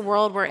this is a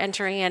world we're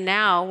entering in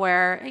now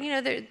where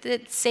the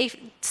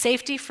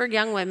safety for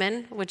young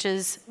women, which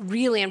is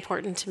really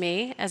important to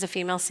me as a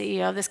female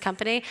CEO of this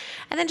company,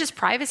 and then just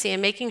privacy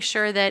and making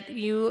sure that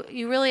you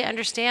really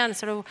understand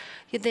sort of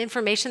the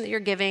information that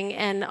you're giving,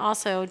 and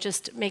also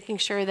just making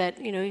sure that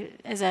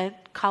as a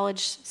college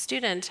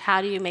student,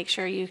 how do you make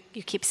sure you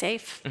keep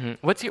safe?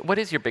 Mm-hmm. What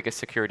is your biggest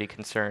security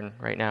concern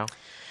right now?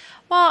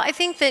 Well, I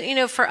think that,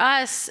 for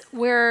us,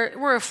 we're a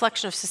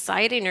reflection of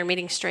society, and you're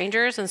meeting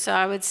strangers. And so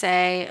I would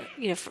say,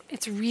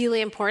 it's really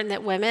important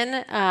that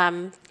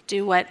women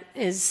do what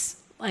is,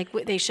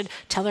 they should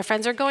tell their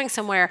friends they're going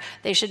somewhere.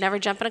 They should never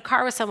jump in a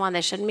car with someone.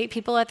 They shouldn't meet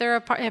people at their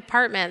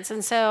apartments.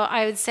 And so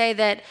I would say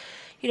that,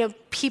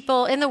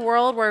 people in the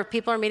world where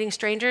people are meeting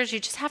strangers, you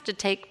just have to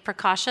take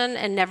precaution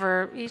and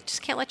you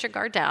just can't let your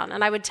guard down.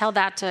 And I would tell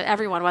that to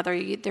everyone, whether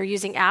they're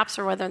using apps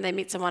or whether they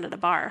meet someone at a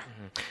bar.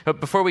 Mm-hmm. But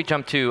before we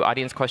jump to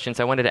audience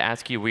questions, I wanted to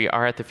ask you, we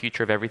are at the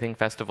Future of Everything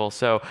Festival.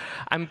 So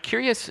I'm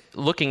curious,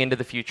 looking into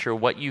the future,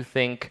 what you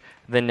think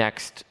the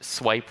next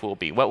swipe will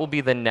be. What will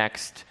be the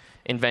next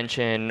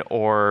invention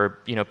or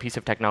piece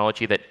of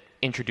technology that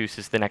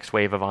introduces the next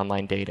wave of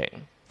online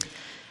dating?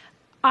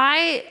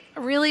 I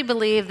really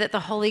believe that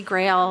the holy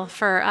grail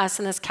for us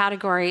in this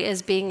category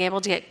is being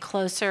able to get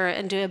closer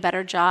and do a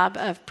better job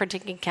of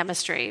predicting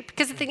chemistry.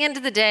 Because at the end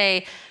of the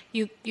day,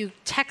 you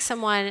text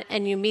someone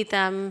and you meet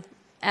them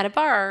at a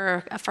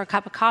bar or for a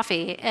cup of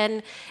coffee.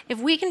 And if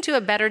we can do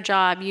a better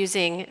job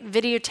using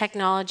video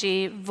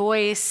technology,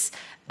 voice,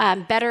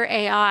 better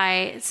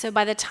AI, so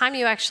by the time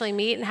you actually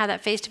meet and have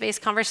that face-to-face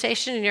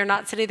conversation, and you're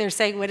not sitting there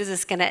saying, when is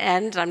this going to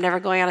end? I'm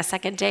never going on a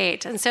second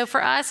date. And so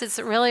for us, it's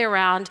really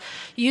around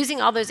using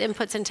all those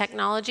inputs in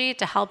technology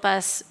to help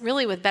us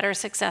really with better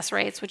success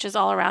rates, which is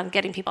all around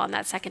getting people on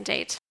that second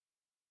date.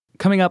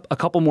 Coming up, a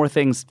couple more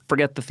things.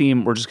 Forget the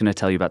theme. We're just going to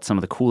tell you about some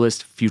of the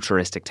coolest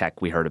futuristic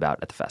tech we heard about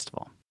at the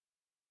festival.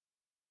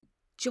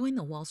 Join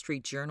the Wall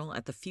Street Journal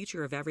at the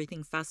Future of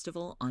Everything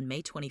Festival on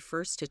May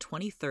 21st to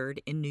 23rd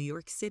in New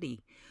York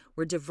City,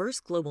 where diverse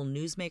global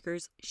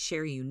newsmakers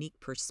share unique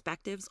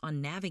perspectives on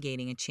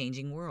navigating a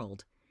changing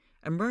world.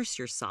 Immerse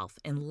yourself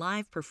in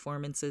live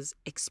performances,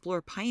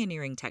 explore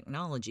pioneering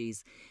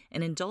technologies,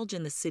 and indulge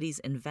in the city's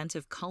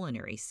inventive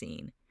culinary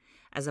scene.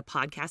 As a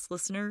podcast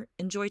listener,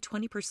 enjoy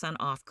 20%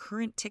 off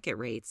current ticket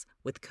rates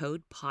with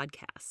code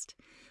PODCAST.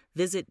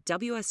 Visit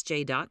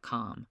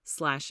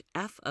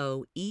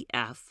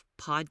WSJ.com/FOEF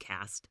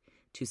podcast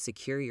to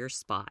secure your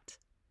spot.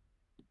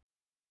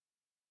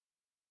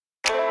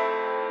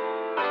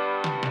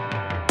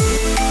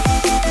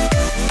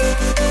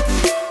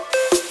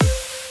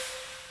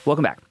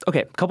 Welcome back.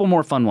 Okay, a couple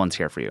more fun ones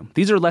here for you.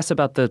 These are less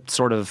about the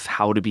sort of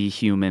how to be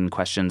human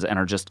questions and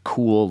are just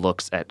cool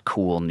looks at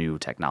cool new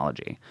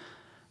technology.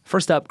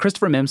 First up,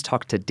 Christopher Mims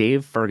talked to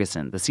Dave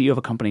Ferguson, the CEO of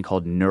a company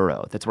called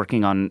Neuro that's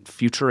working on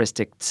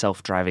futuristic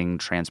self-driving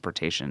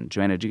transportation.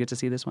 Joanna, did you get to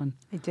see this one?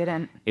 I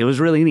didn't. It was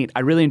really neat.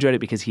 I really enjoyed it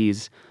because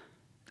he's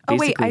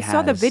basically I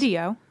saw the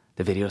video.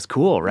 The video is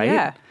cool, right?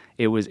 Yeah.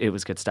 It was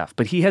good stuff.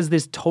 But he has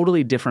this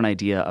totally different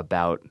idea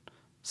about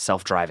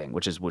self-driving,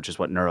 which is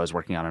what Neuro is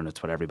working on, and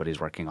it's what everybody's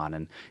working on.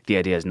 And the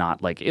idea is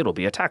not like it'll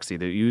be a taxi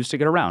that you use to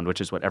get around,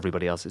 which is what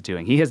everybody else is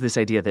doing. He has this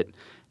idea that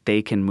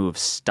they can move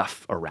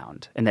stuff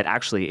around, and that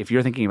actually, if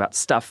you're thinking about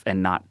stuff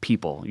and not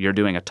people, you're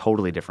doing a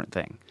totally different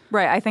thing.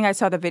 Right. I think I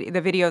saw the video.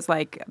 The video's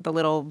like the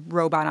little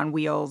robot on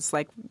wheels,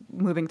 like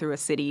moving through a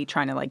city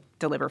trying to like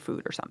deliver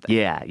food or something.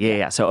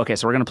 Yeah. So we're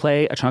going to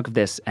play a chunk of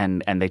this,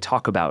 and they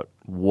talk about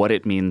what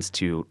it means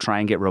to try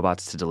and get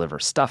robots to deliver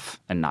stuff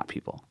and not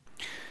people.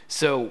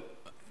 So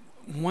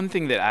one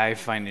thing that I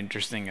find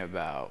interesting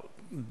about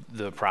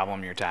the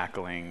problem you're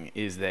tackling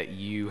is that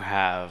you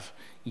have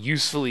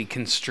usefully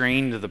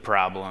constrained the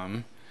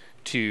problem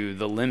to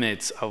the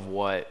limits of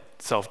what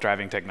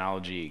self-driving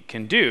technology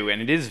can do,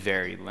 and it is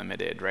very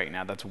limited right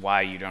now. That's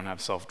why you don't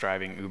have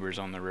self-driving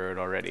Ubers on the road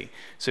already.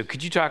 So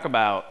could you talk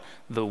about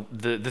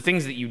the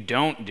things that you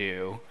don't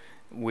do,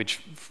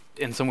 which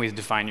in some ways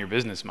define your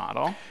business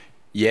model?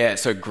 Yeah,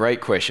 so great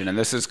question, and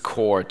this is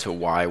core to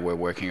why we're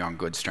working on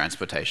goods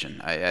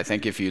transportation. I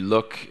think if you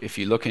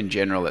look in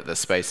general at the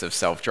space of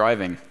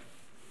self-driving,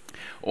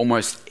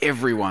 almost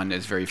everyone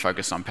is very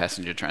focused on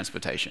passenger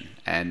transportation,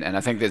 and I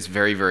think there's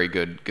very, very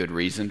good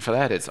reason for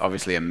that. It's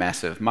obviously a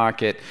massive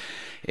market.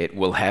 It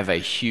will have a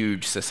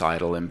huge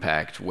societal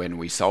impact when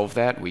we solve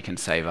that. We can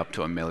save up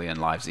to 1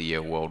 million lives a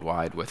year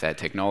worldwide with that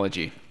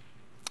technology.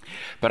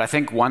 But I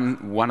think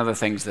one of the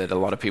things that a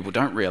lot of people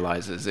don't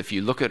realize is if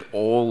you look at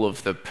all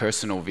of the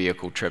personal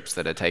vehicle trips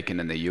that are taken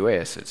in the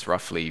US, it's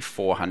roughly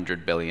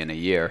 400 billion a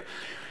year.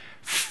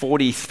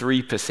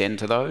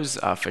 43% of those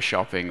are for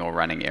shopping or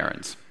running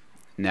errands.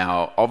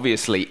 Now,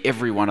 obviously,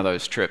 every one of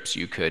those trips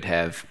you could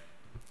have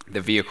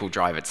the vehicle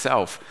drive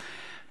itself,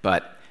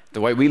 but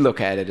the way we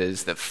look at it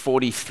is that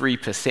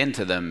 43%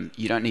 of them,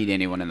 you don't need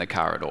anyone in the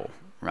car at all.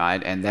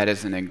 Right? And that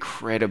is an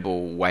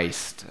incredible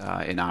waste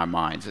in our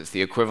minds. It's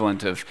the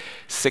equivalent of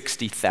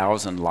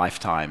 60,000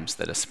 lifetimes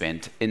that are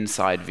spent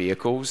inside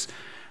vehicles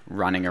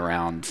running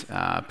around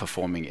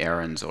performing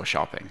errands or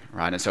shopping.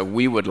 Right? And so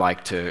we would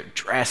like to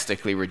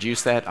drastically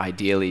reduce that,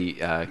 ideally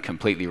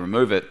completely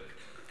remove it.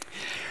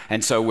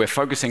 And so we're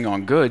focusing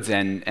on goods,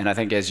 and I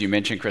think, as you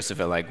mentioned,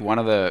 Christopher, like one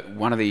of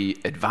the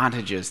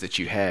advantages that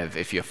you have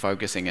if you're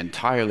focusing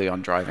entirely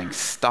on driving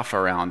stuff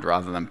around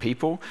rather than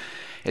people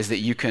is that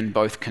you can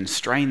both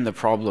constrain the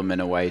problem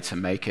in a way to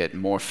make it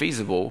more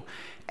feasible,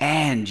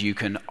 and you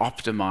can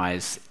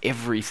optimize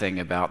everything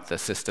about the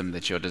system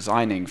that you're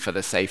designing for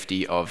the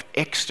safety of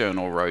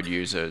external road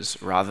users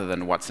rather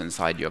than what's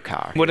inside your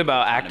car. What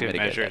about active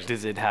measures?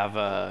 Does it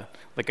have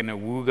like an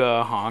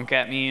awooga honk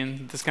at me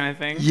and this kind of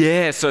thing?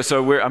 Yeah,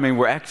 so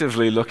we're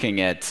actively looking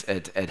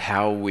at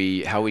how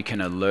we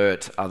can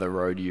alert other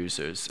road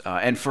users.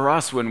 And for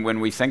us, when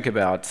we think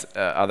about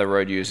other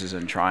road users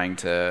and trying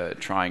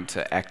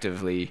to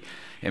actively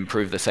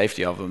improve the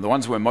safety of them, the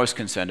ones we're most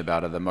concerned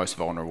about are the most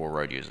vulnerable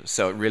road users.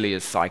 So it really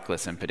is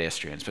cyclists and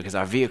pedestrians, because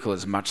our vehicle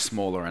is much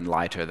smaller and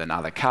lighter than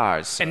other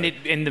cars. So and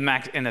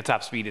the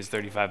top speed is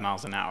 35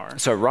 miles an hour.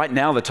 So right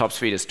now the top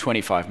speed is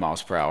 25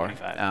 miles per hour.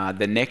 25.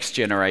 The next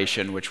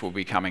generation, which will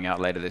be coming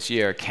out later this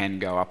year, can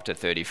go up to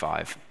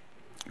 35.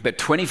 But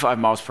 25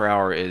 miles per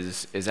hour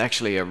is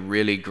actually a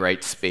really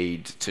great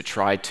speed to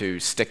try to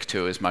stick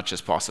to as much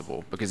as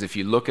possible, because if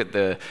you look at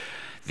the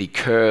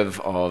curve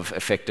of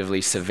effectively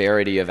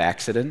severity of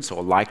accidents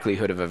or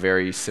likelihood of a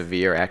very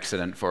severe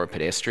accident for a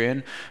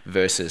pedestrian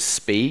versus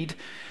speed,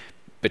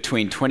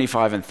 between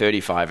 25 and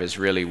 35 is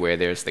really where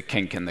there's the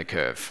kink in the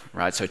curve,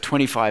 right? So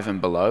 25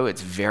 and below,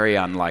 it's very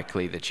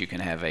unlikely that you can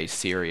have a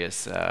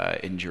serious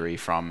injury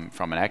from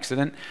an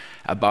accident.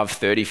 Above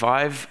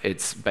 35,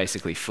 it's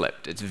basically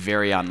flipped. It's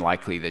very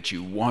unlikely that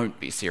you won't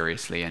be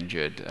seriously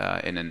injured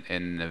in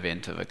an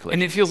event of a collision.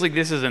 And it feels like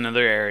this is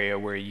another area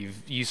where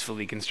you've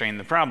usefully constrained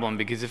the problem,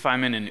 because if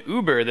I'm in an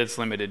Uber that's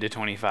limited to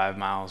 25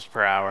 miles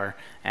per hour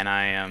and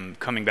I am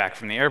coming back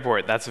from the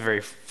airport, that's a very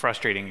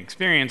frustrating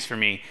experience for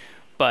me.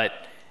 But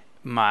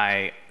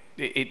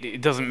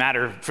it doesn't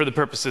matter for the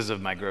purposes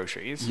of my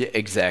groceries. Yeah,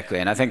 exactly.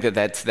 And I think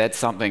that's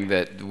something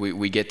that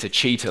we get to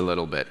cheat a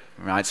little bit,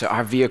 right? So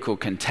our vehicle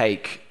can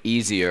take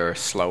easier,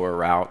 slower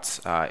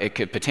routes. It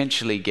could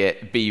potentially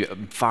be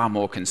far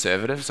more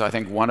conservative. So I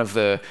think one of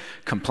the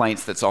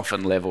complaints that's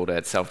often leveled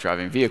at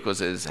self-driving vehicles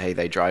is, hey,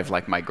 they drive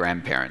like my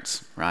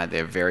grandparents, right?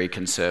 They're very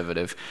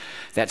conservative.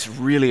 That's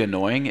really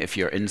annoying if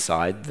you're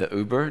inside the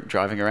Uber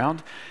driving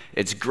around.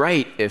 It's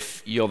great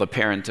if you're the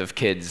parent of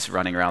kids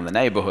running around the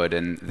neighborhood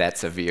and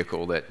that's a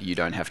vehicle that you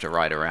don't have to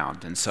ride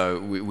around. And so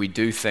we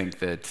do think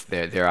that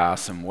there are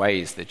some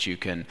ways that you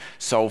can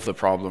solve the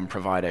problem,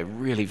 provide a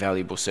really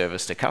valuable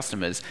service to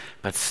customers,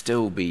 but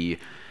still be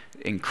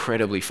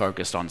incredibly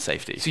focused on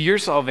safety. So you're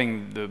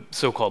solving the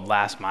so-called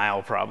last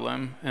mile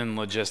problem in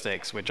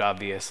logistics, which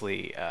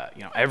obviously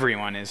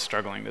everyone is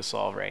struggling to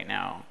solve right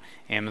now,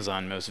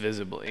 Amazon most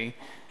visibly.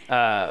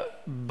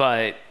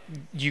 But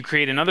you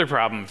create another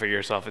problem for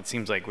yourself, it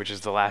seems like, which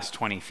is the last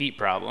 20 feet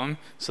problem.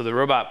 So the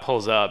robot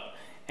pulls up,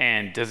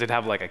 and does it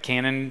have like a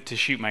cannon to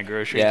shoot my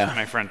groceries to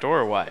my front door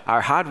or what?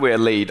 Our hardware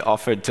lead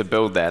offered to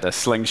build that, a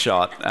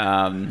slingshot.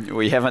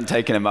 We haven't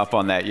taken him up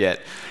on that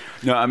yet.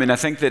 No, I mean, I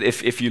think that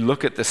if you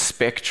look at the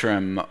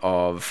spectrum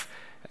of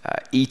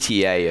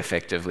ETA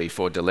effectively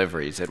for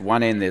deliveries, at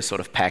one end there's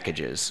sort of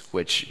packages,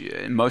 which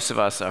most of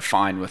us are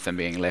fine with them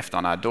being left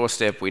on our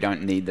doorstep. We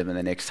don't need them in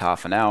the next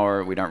half an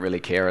hour. We don't really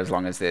care as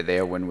long as they're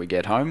there when we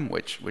get home,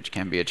 which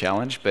can be a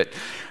challenge, but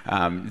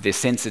their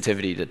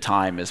sensitivity to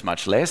time is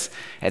much less.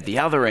 At the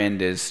other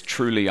end is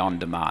truly on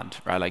demand,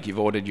 right? Like you've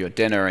ordered your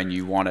dinner and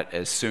you want it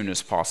as soon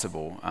as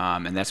possible,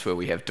 and that's where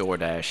we have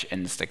DoorDash,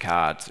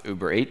 Instacart,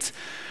 Uber Eats.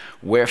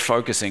 We're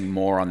focusing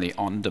more on the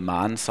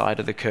on-demand side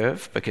of the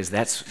curve because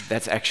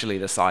that's actually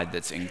the side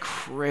that's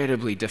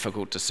incredibly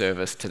difficult to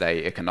service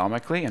today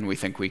economically, and we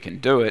think we can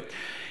do it.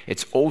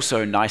 It's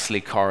also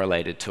nicely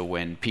correlated to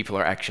when people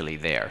are actually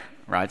there,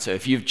 right? So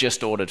if you've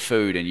just ordered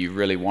food and you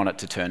really want it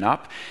to turn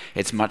up,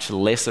 it's much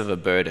less of a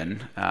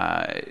burden.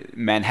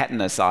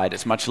 Manhattan aside,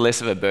 it's much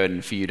less of a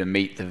burden for you to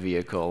meet the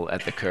vehicle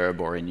at the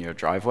curb or in your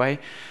driveway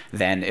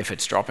than if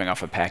it's dropping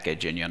off a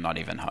package and you're not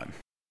even home.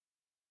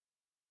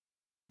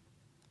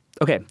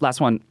 Okay, last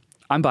one.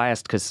 I'm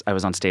biased because I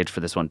was on stage for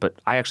this one, but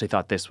I actually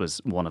thought this was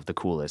one of the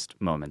coolest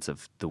moments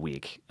of the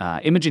week.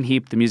 Imogen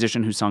Heap, the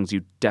musician whose songs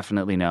you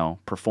definitely know,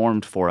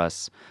 performed for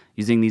us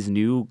using these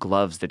new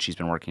gloves that she's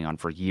been working on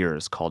for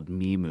years called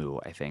Mimu,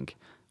 I think,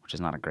 which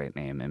is not a great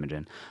name,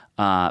 Imogen.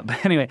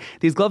 But anyway,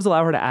 these gloves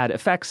allow her to add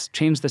effects,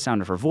 change the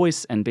sound of her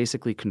voice, and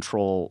basically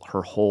control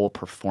her whole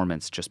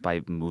performance just by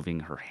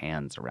moving her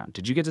hands around.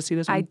 Did you get to see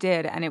this one? I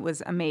did, and it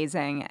was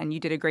amazing. And you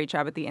did a great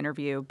job at the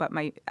interview. But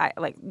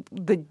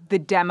the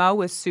demo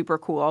was super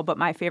cool. But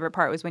my favorite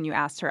part was when you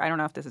asked her. I don't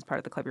know if this is part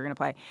of the clip you're going to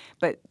play,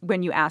 but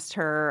when you asked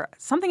her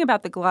something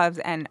about the gloves,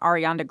 and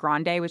Ariana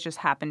Grande was just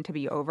happened to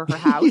be over her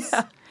house.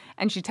 Yeah.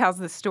 And she tells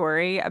the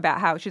story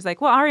about how she's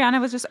like, well, Ariana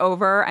was just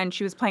over and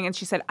she was playing and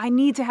she said, I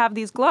need to have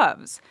these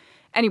gloves.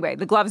 Anyway,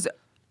 the gloves,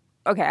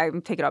 okay, I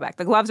take it all back.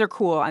 The gloves are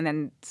cool. And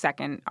then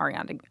second,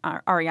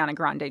 Ariana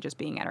Grande just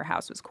being at her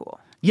house was cool.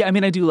 Yeah, I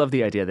mean, I do love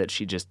the idea that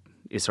she just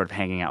is sort of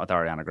hanging out with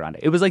Ariana Grande.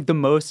 It was like the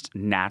most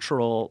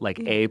natural, like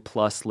A+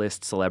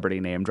 list celebrity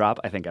name drop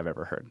I think I've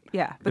ever heard.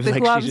 Yeah, but the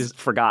gloves... she just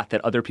forgot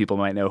that other people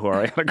might know who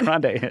Ariana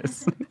Grande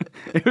is.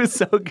 It was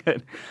so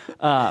good.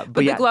 But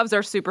the gloves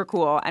are super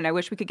cool, and I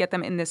wish we could get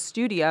them in this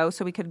studio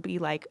so we could be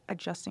like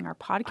adjusting our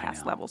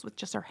podcast levels with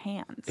just our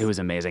hands. It was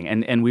amazing,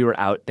 and we were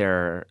out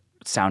there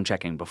sound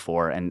checking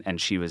before,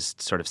 and she was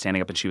sort of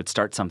standing up, and she would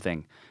start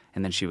something.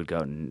 And then she would go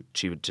and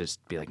she would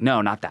just be like,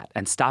 no, not that,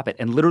 and stop it,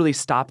 and literally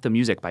stop the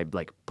music by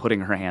like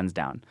putting her hands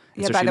down.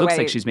 And so she looks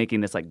like she's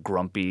making this like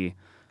grumpy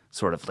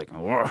sort of like,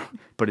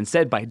 but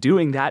instead by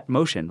doing that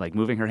motion, like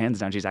moving her hands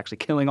down, she's actually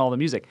killing all the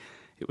music.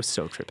 It was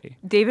so trippy.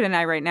 David and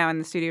I right now in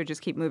the studio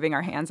just keep moving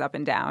our hands up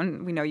and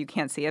down. We know you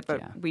can't see it,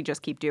 but we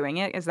just keep doing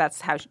it because that's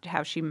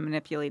how she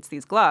manipulates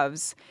these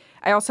gloves.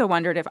 I also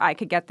wondered if I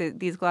could get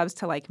these gloves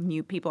to like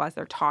mute people as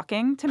they're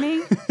talking to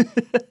me.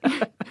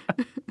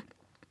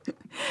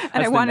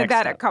 And I wanted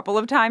that a couple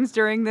of times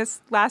during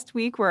this last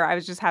week where I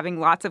was just having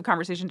lots of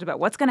conversations about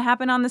what's going to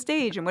happen on the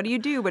stage and what do you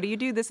do? What do you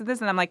do? This and this.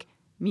 And I'm like,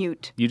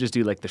 mute. You just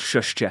do like the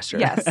shush gesture.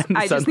 Yes.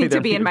 I just need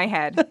to be in my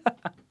head.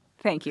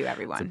 Thank you,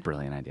 everyone. It's a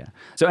brilliant idea.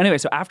 So anyway,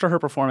 after her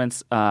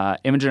performance,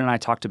 Imogen and I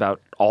talked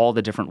about all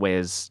the different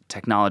ways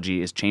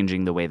technology is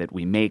changing the way that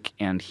we make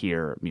and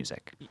hear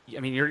music.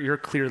 I mean, you're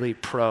clearly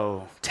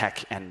pro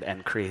tech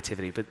and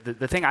creativity, but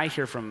the thing I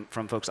hear from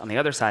folks on the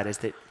other side is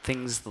that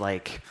things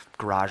like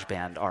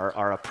GarageBand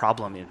are a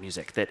problem in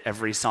music, that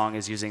every song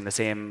is using the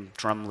same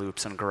drum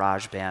loops and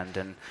GarageBand.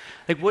 And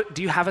like, what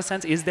do you have a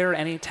sense? Is there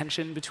any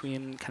tension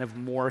between kind of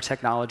more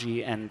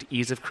technology and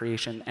ease of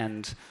creation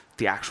and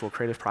the actual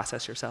creative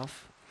process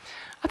yourself?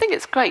 I think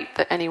it's great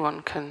that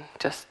anyone can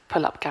just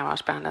pull up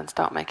GarageBand and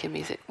start making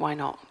music. Why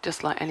not?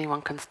 Just like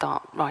anyone can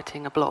start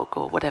writing a blog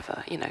or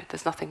whatever. You know,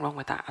 there's nothing wrong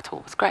with that at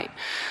all. It's great.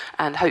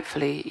 And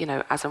hopefully, you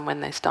know, as and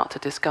when they start to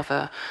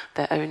discover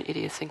their own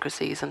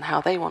idiosyncrasies and how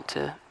they want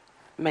to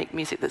make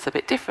music that's a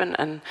bit different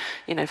and,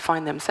 you know,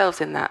 find themselves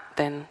in that,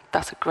 then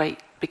that's a great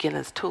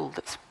beginner's tool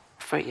that's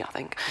free, I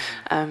think,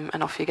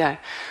 and off you go.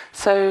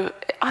 So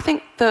I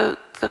think the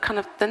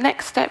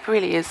next step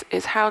really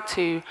is how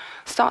to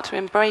start to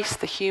embrace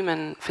the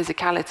human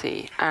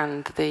physicality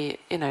and the,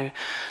 you know,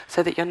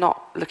 so that you're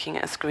not looking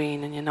at a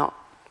screen and you're not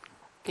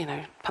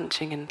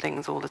punching in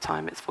things all the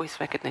time. It's voice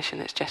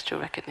recognition, it's gesture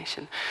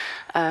recognition,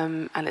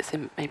 and it's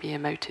maybe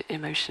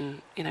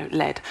emotion,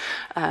 led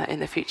in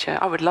the future.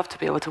 I would love to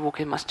be able to walk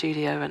in my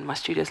studio and my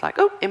studio's like,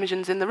 oh,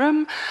 Imogen's in the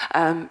room,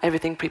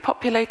 everything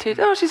pre-populated.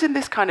 Oh, she's in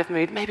this kind of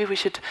mood. Maybe we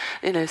should,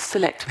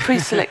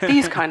 pre-select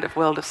these kind of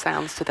world of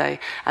sounds today,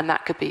 and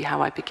that could be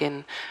how I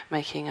begin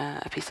making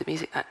a piece of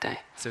music that day.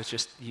 So it's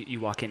just you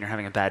walk in, you're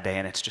having a bad day,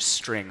 and it's just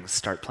strings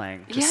start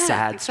playing, just yeah,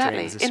 sad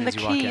exactly. strings as in soon the as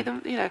you key,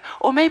 walk in.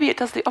 Or maybe it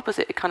does the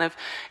opposite.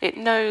 It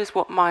knows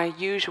what my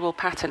usual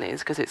pattern is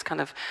because it's kind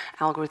of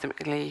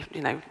algorithmically,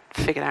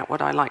 figured out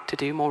what I like to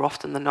do more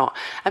often than not.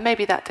 And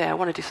maybe that day I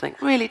want to do something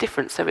really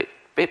different, so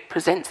it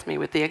presents me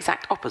with the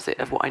exact opposite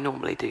of what I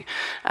normally do,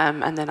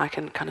 and then I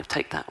can kind of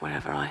take that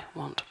wherever I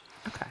want.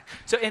 Okay.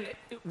 So, and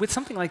with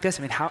something like this,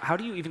 how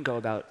do you even go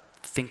about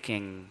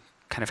thinking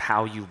kind of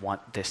how you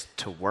want this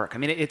to work?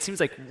 It seems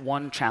like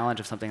one challenge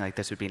of something like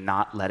this would be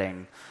not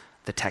letting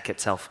the tech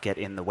itself get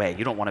in the way.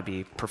 You don't want to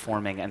be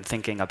performing and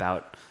thinking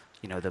about,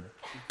 the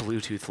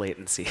Bluetooth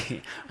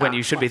latency when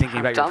you should be thinking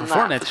about your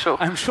performance. Sure.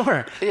 I'm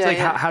sure. Yeah, so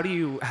how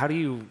do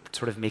you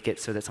sort of make it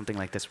so that something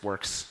like this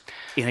works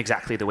in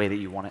exactly the way that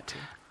you want it to?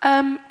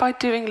 By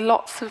doing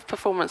lots of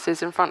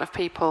performances in front of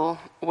people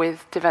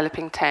with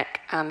developing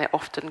tech, and it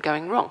often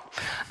going wrong.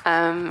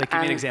 Give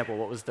me an example.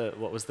 What was the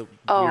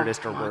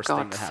weirdest or worst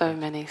thing that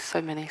happened? So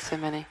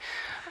many.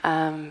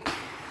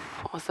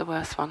 What was the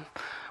worst one?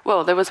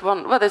 Well, there was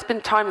one. Well, there's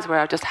been times where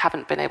I just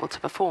haven't been able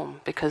to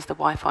perform because the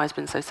Wi-Fi has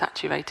been so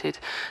saturated,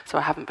 so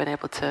I haven't been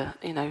able to,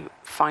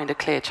 find a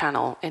clear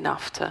channel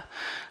enough to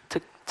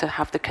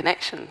have the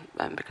connection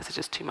because there's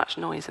just too much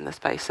noise in the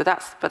space. So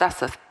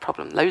that's a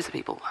problem loads of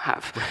people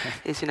have,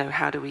 is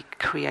how do we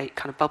create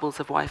kind of bubbles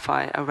of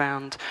Wi-Fi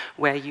around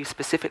where you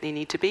specifically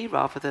need to be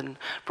rather than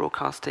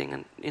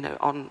broadcasting and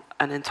on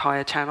an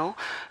entire channel.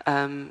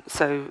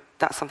 So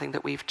that's something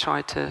that we've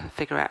tried to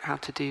figure out how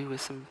to do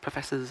with some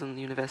professors and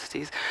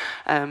universities.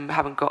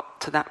 Haven't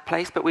got to that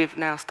place, but we've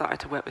now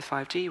started to work with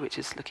 5G, which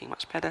is looking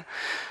much better.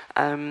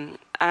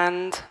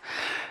 And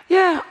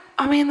yeah,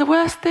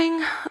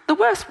 the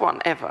worst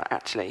one ever,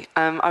 actually.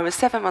 I was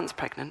 7 months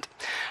pregnant,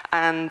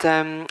 and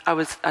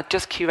I'd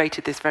just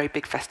curated this very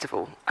big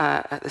festival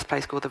at this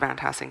place called the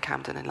Roundhouse in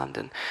Camden in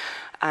London.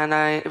 And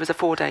it was a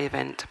 4-day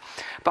event.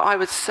 But I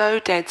was so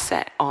dead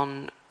set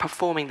on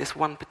performing this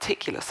one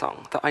particular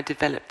song that I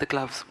developed the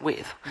gloves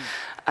with,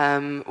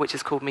 which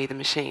is called Me the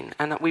Machine.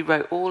 And we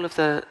wrote all of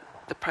the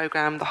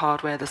program, the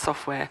hardware, the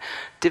software,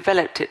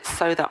 developed it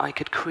so that I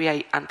could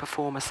create and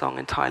perform a song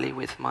entirely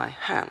with my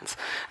hands,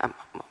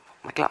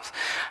 my gloves.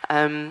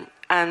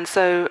 And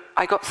so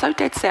I got so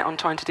dead set on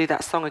trying to do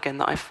that song again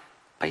that I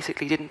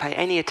basically didn't pay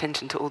any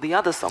attention to all the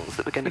other songs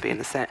that were going to be in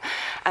the set.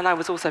 And I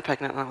was also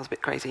pregnant and I was a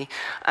bit crazy.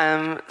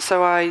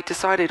 So I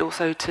decided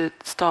also to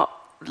start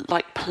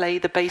play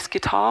the bass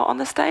guitar on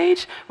the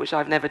stage, which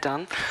I've never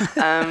done.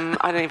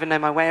 I don't even know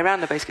my way around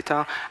the bass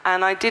guitar.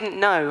 And I didn't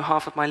know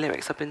half of my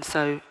lyrics. I've been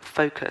so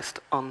focused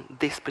on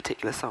this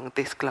particular song,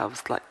 this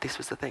gloves, this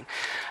was the thing.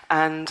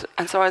 And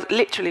so I was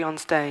literally on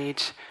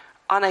stage,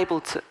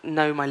 unable to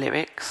know my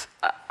lyrics,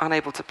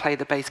 unable to play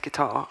the bass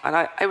guitar.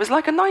 And it was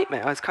like a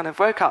nightmare. I was kind of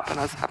woke up and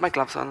I had my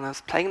gloves on and I was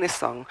playing this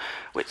song,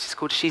 which is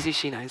called She's Who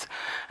She Knows.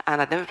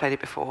 And I'd never played it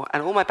before.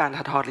 And all my band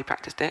had hardly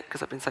practiced it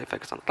because I've been so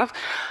focused on the gloves.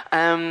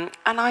 And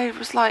I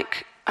was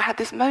like, I had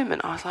this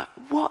moment. I was like,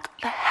 what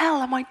the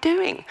hell am I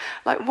doing?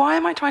 Why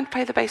am I trying to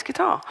play the bass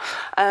guitar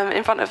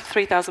in front of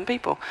 3,000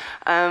 people?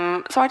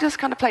 So I just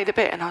kind of played a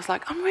bit and I was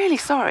like, I'm really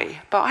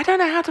sorry, but I don't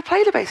know how to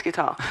play the bass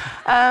guitar.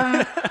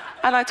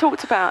 And I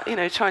talked about,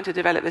 trying to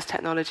develop this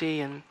technology,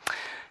 and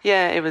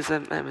yeah, it was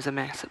a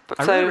mess. But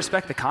I really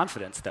respect the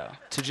confidence, though,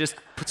 to just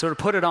sort of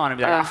put it on and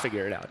be like, I'll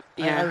figure it out.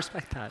 Yeah, I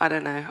respect that. I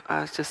don't know.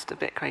 I was just a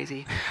bit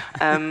crazy.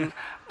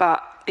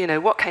 But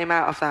what came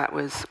out of that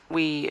was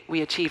we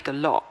achieved a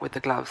lot with the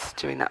gloves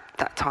during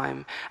that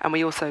time, and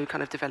we also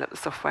kind of developed the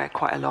software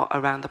quite a lot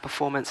around the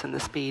performance and the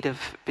speed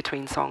of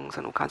between songs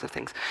and all kinds of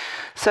things.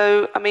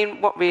 So,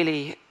 what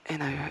really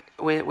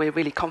we're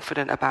really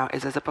confident about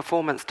is as a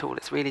performance tool,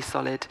 it's really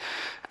solid.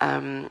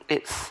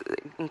 It's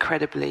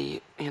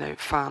incredibly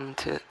fun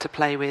to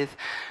play with,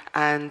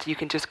 and you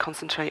can just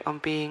concentrate on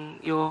being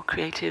your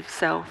creative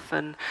self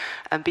and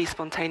be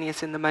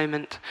spontaneous in the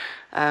moment.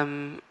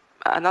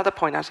 Another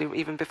point, actually,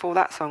 even before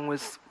that song,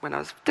 was when I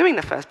was doing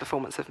the first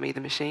performance of Me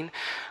the Machine,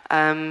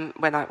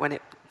 when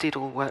it did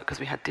all work because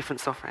we had different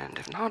software and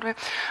different hardware,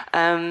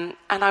 and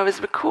I was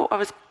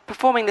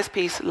performing this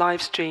piece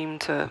live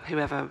streamed to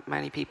whoever,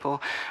 many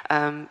people.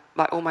 Some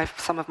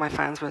of my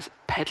fans were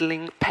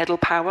pedal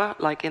power,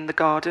 in the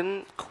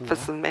garden. Cool. For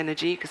some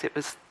energy because it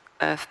was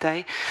Earth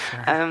Day.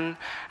 Sure.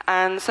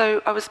 And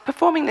so I was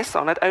performing this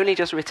song. I'd only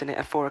just written it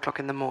at 4:00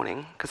 in the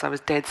morning because I was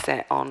dead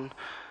set on,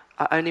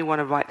 I only want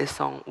to write this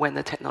song when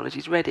the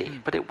technology's ready,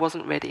 but it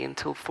wasn't ready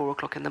until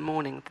 4:00 in the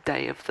morning, the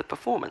day of the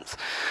performance.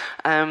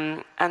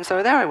 And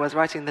so there I was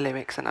writing the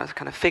lyrics and I was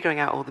kind of figuring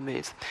out all the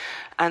moves.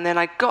 And then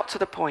I got to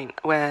the point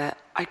where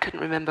I couldn't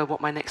remember what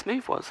my next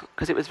move was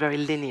because it was very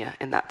linear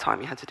in that time.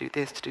 You had to do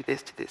this, to do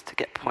this, to this, to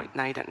get point.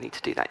 Now you don't need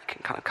to do that. You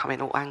can kind of come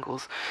in all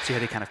angles. So you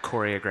had to kind of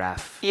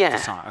choreograph the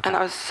song. Okay. And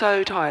I was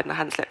so tired and I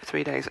hadn't slept for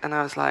 3 days. And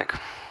I was like,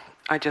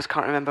 I just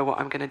can't remember what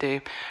I'm going to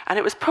do. And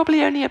it was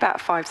probably only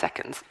about 5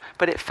 seconds,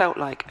 but it felt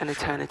like an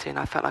eternity. And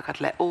I felt like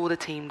I'd let all the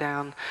team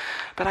down.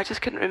 But I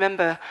just couldn't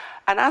remember.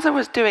 And as I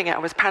was doing it, I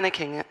was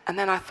panicking. And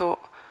then I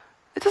thought,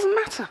 it doesn't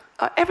matter.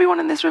 Everyone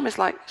in this room is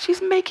like,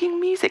 she's making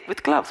music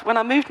with gloves. When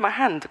I moved my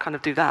hand to kind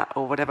of do that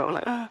or whatever,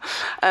 like,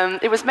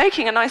 it was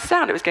making a nice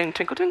sound. It was going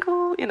twinkle,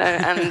 twinkle,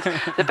 and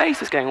the bass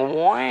was going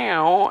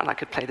wow, and I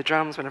could play the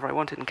drums whenever I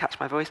wanted and catch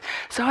my voice.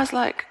 So I was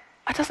like,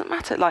 it doesn't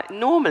matter. Like,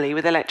 normally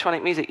with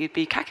electronic music, you'd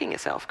be cacking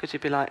yourself because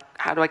you'd be like,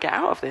 how do I get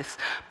out of this?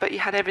 But you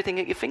had everything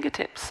at your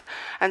fingertips.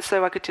 And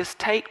so I could just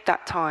take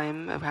that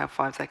time, about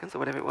 5 seconds or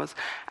whatever it was,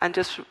 and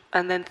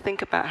then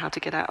think about how to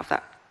get out of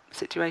that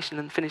situation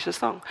and finish the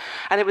song.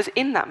 And it was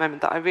in that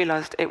moment that I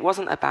realized it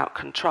wasn't about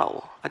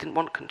control. I didn't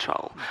want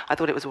control. I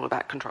thought it was all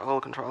about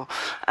control.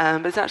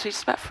 But it's actually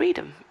just about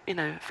freedom,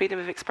 freedom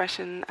of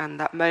expression and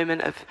that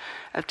moment of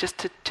just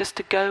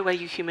to go where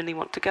you humanly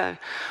want to go.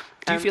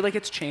 Do you feel like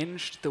it's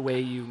changed the way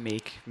you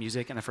make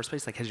music in the first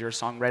place? Like, has your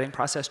songwriting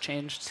process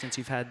changed since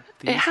you've had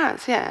these? It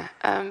has, yeah.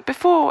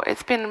 Before,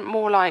 it's been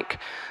more like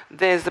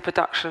there's the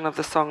production of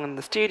the song in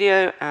the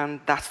studio, and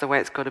that's the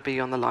way it's got to be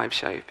on the live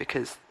show,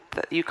 because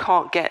that you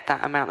can't get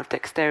that amount of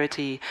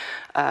dexterity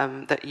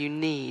that you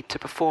need to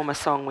perform a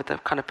song with the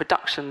kind of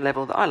production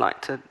level that I like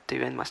to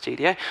do in my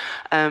studio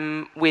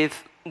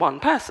with one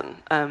person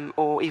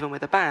or even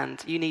with a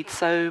band. You need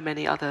so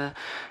many other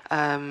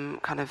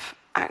kind of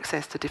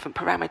access to different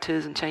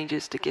parameters and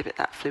changes to give it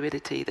that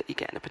fluidity that you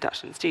get in a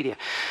production studio.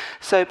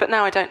 So, but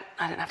now I don't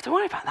have to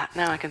worry about that.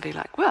 Now I can be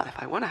like, well, if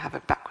I want to have a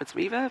backwards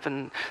reverb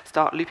and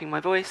start looping my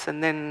voice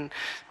and then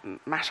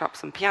mash up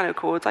some piano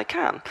chords, I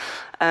can.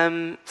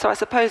 So I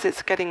suppose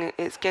it's getting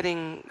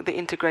the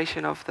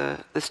integration of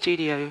the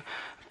studio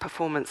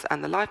performance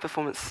and the live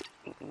performance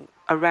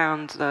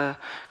around the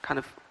kind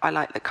of, I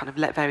like the kind of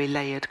very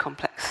layered,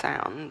 complex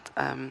sound.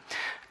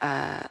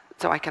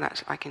 So I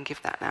can give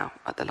that now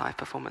at the live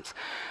performance.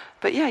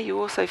 But yeah, you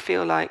also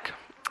feel like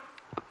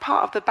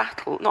part of the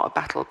battle, not a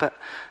battle, but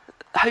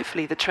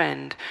hopefully the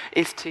trend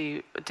is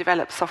to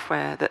develop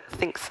software that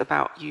thinks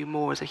about you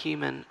more as a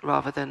human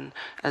rather than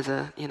as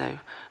a,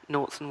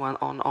 noughts and one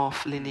on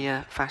off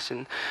linear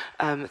fashion,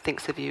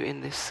 thinks of you in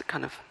this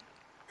kind of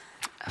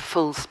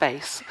full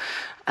space,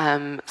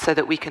 so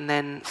that we can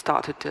then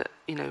start to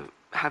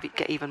have it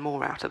get even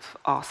more out of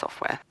our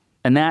software.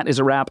 And that is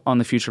a wrap on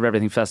the Future of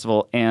Everything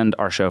Festival and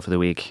our show for the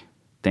week.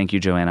 Thank you,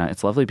 Joanna.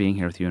 It's lovely being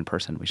here with you in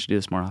person. We should do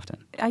this more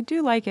often. I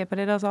do like it, but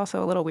it is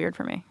also a little weird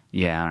for me.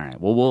 Yeah, all right.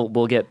 Well,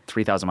 we'll get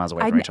 3,000 miles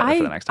away from each other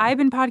for the next time. I've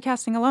been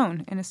podcasting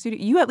alone in a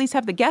studio. You at least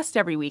have the guest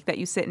every week that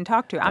you sit and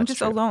talk to. I'm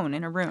just alone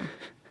in a room.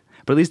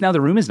 But at least now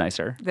the room is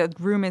nicer. The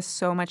room is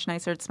so much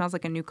nicer. It smells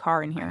like a new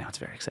car in here. I know, it's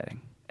very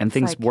exciting. And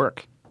things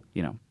work.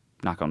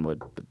 Knock on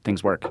wood, but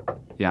things work.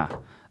 Yeah.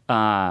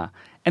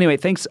 Anyway,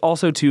 thanks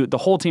also to the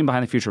whole team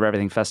behind the Future of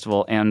Everything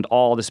Festival and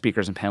all the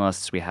speakers and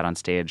panelists we had on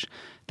stage.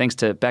 Thanks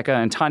to Becca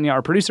and Tanya,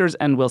 our producers,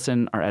 and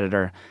Wilson, our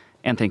editor.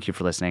 And thank you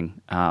for listening.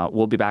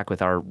 We'll be back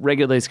with our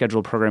regularly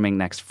scheduled programming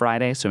next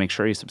Friday, so make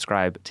sure you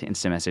subscribe to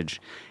Instant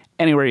Message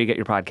anywhere you get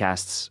your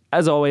podcasts.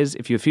 As always,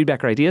 if you have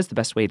feedback or ideas, the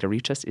best way to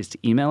reach us is to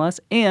email us.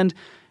 And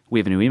we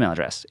have a new email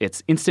address.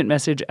 It's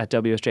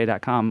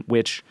instantmessage@wsj.com,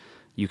 which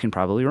you can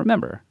probably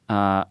remember.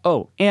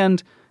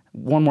 And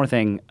one more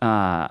thing.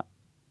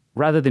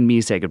 Rather than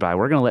me say goodbye,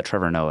 we're going to let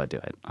Trevor Noah do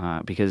it.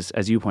 Because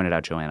as you pointed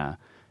out, Joanna,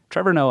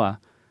 Trevor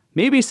Noah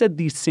maybe said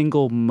the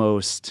single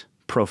most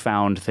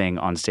profound thing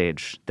on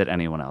stage that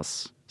anyone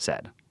else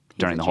said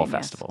during the whole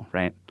festival,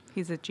 right?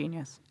 He's a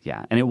genius.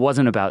 Yeah. And it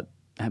wasn't about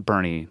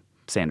Bernie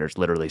Sanders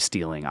literally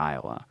stealing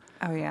Iowa.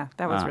 Oh, yeah.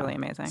 That was really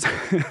amazing.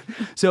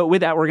 So with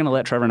that, we're going to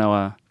let Trevor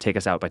Noah take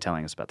us out by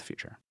telling us about the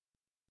future.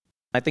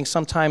 I think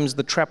sometimes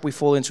the trap we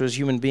fall into as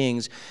human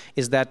beings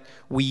is that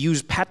we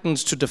use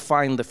patterns to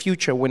define the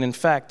future when in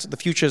fact the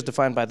future is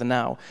defined by the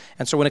now.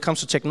 And so when it comes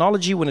to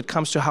technology, when it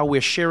comes to how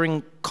we're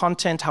sharing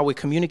content, how we're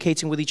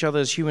communicating with each other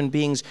as human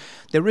beings,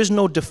 there is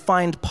no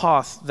defined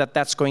path that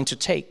that's going to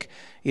take.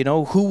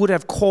 Who would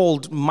have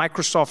called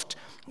Microsoft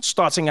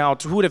starting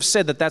out, who would have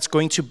said that that's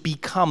going to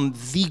become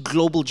the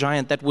global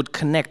giant that would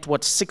connect,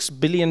 6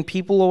 billion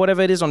people or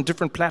whatever it is on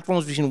different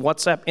platforms between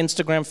WhatsApp,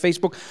 Instagram,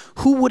 Facebook?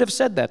 Who would have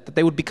said that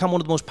they would become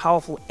one of the most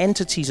powerful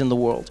entities in the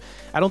world?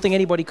 I don't think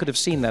anybody could have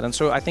seen that. And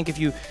so I think if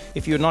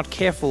you're not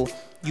careful,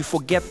 you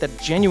forget that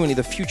genuinely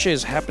the future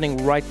is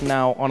happening right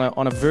now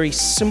on a very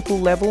simple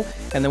level.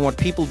 And then what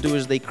people do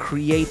is they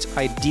create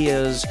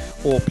ideas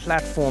or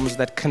platforms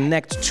that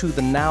connect to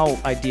the now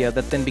idea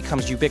that then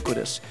becomes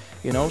ubiquitous.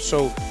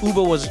 So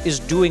Uber is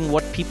doing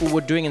what people were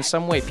doing in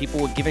some way.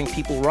 People were giving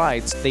people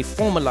rides. They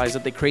formalized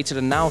it. They created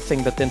a now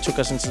thing that then took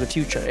us into the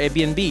future.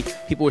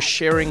 Airbnb, people were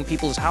sharing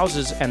people's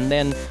houses and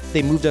then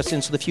they moved us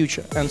into the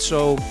future. And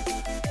so,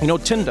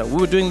 Tinder,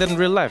 we were doing that in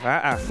real life.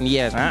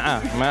 Yeah.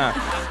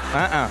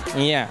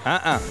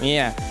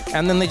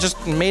 and then they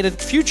just made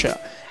it future.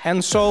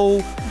 And so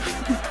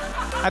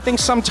I think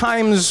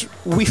sometimes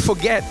we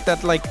forget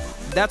that like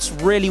that's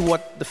really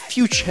what the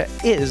future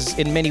is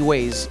in many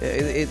ways.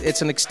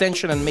 It's an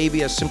extension and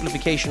maybe a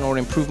simplification or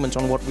improvement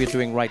on what we're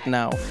doing right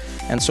now.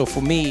 And so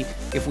for me,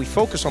 if we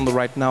focus on the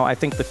right now, I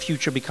think the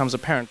future becomes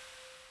apparent.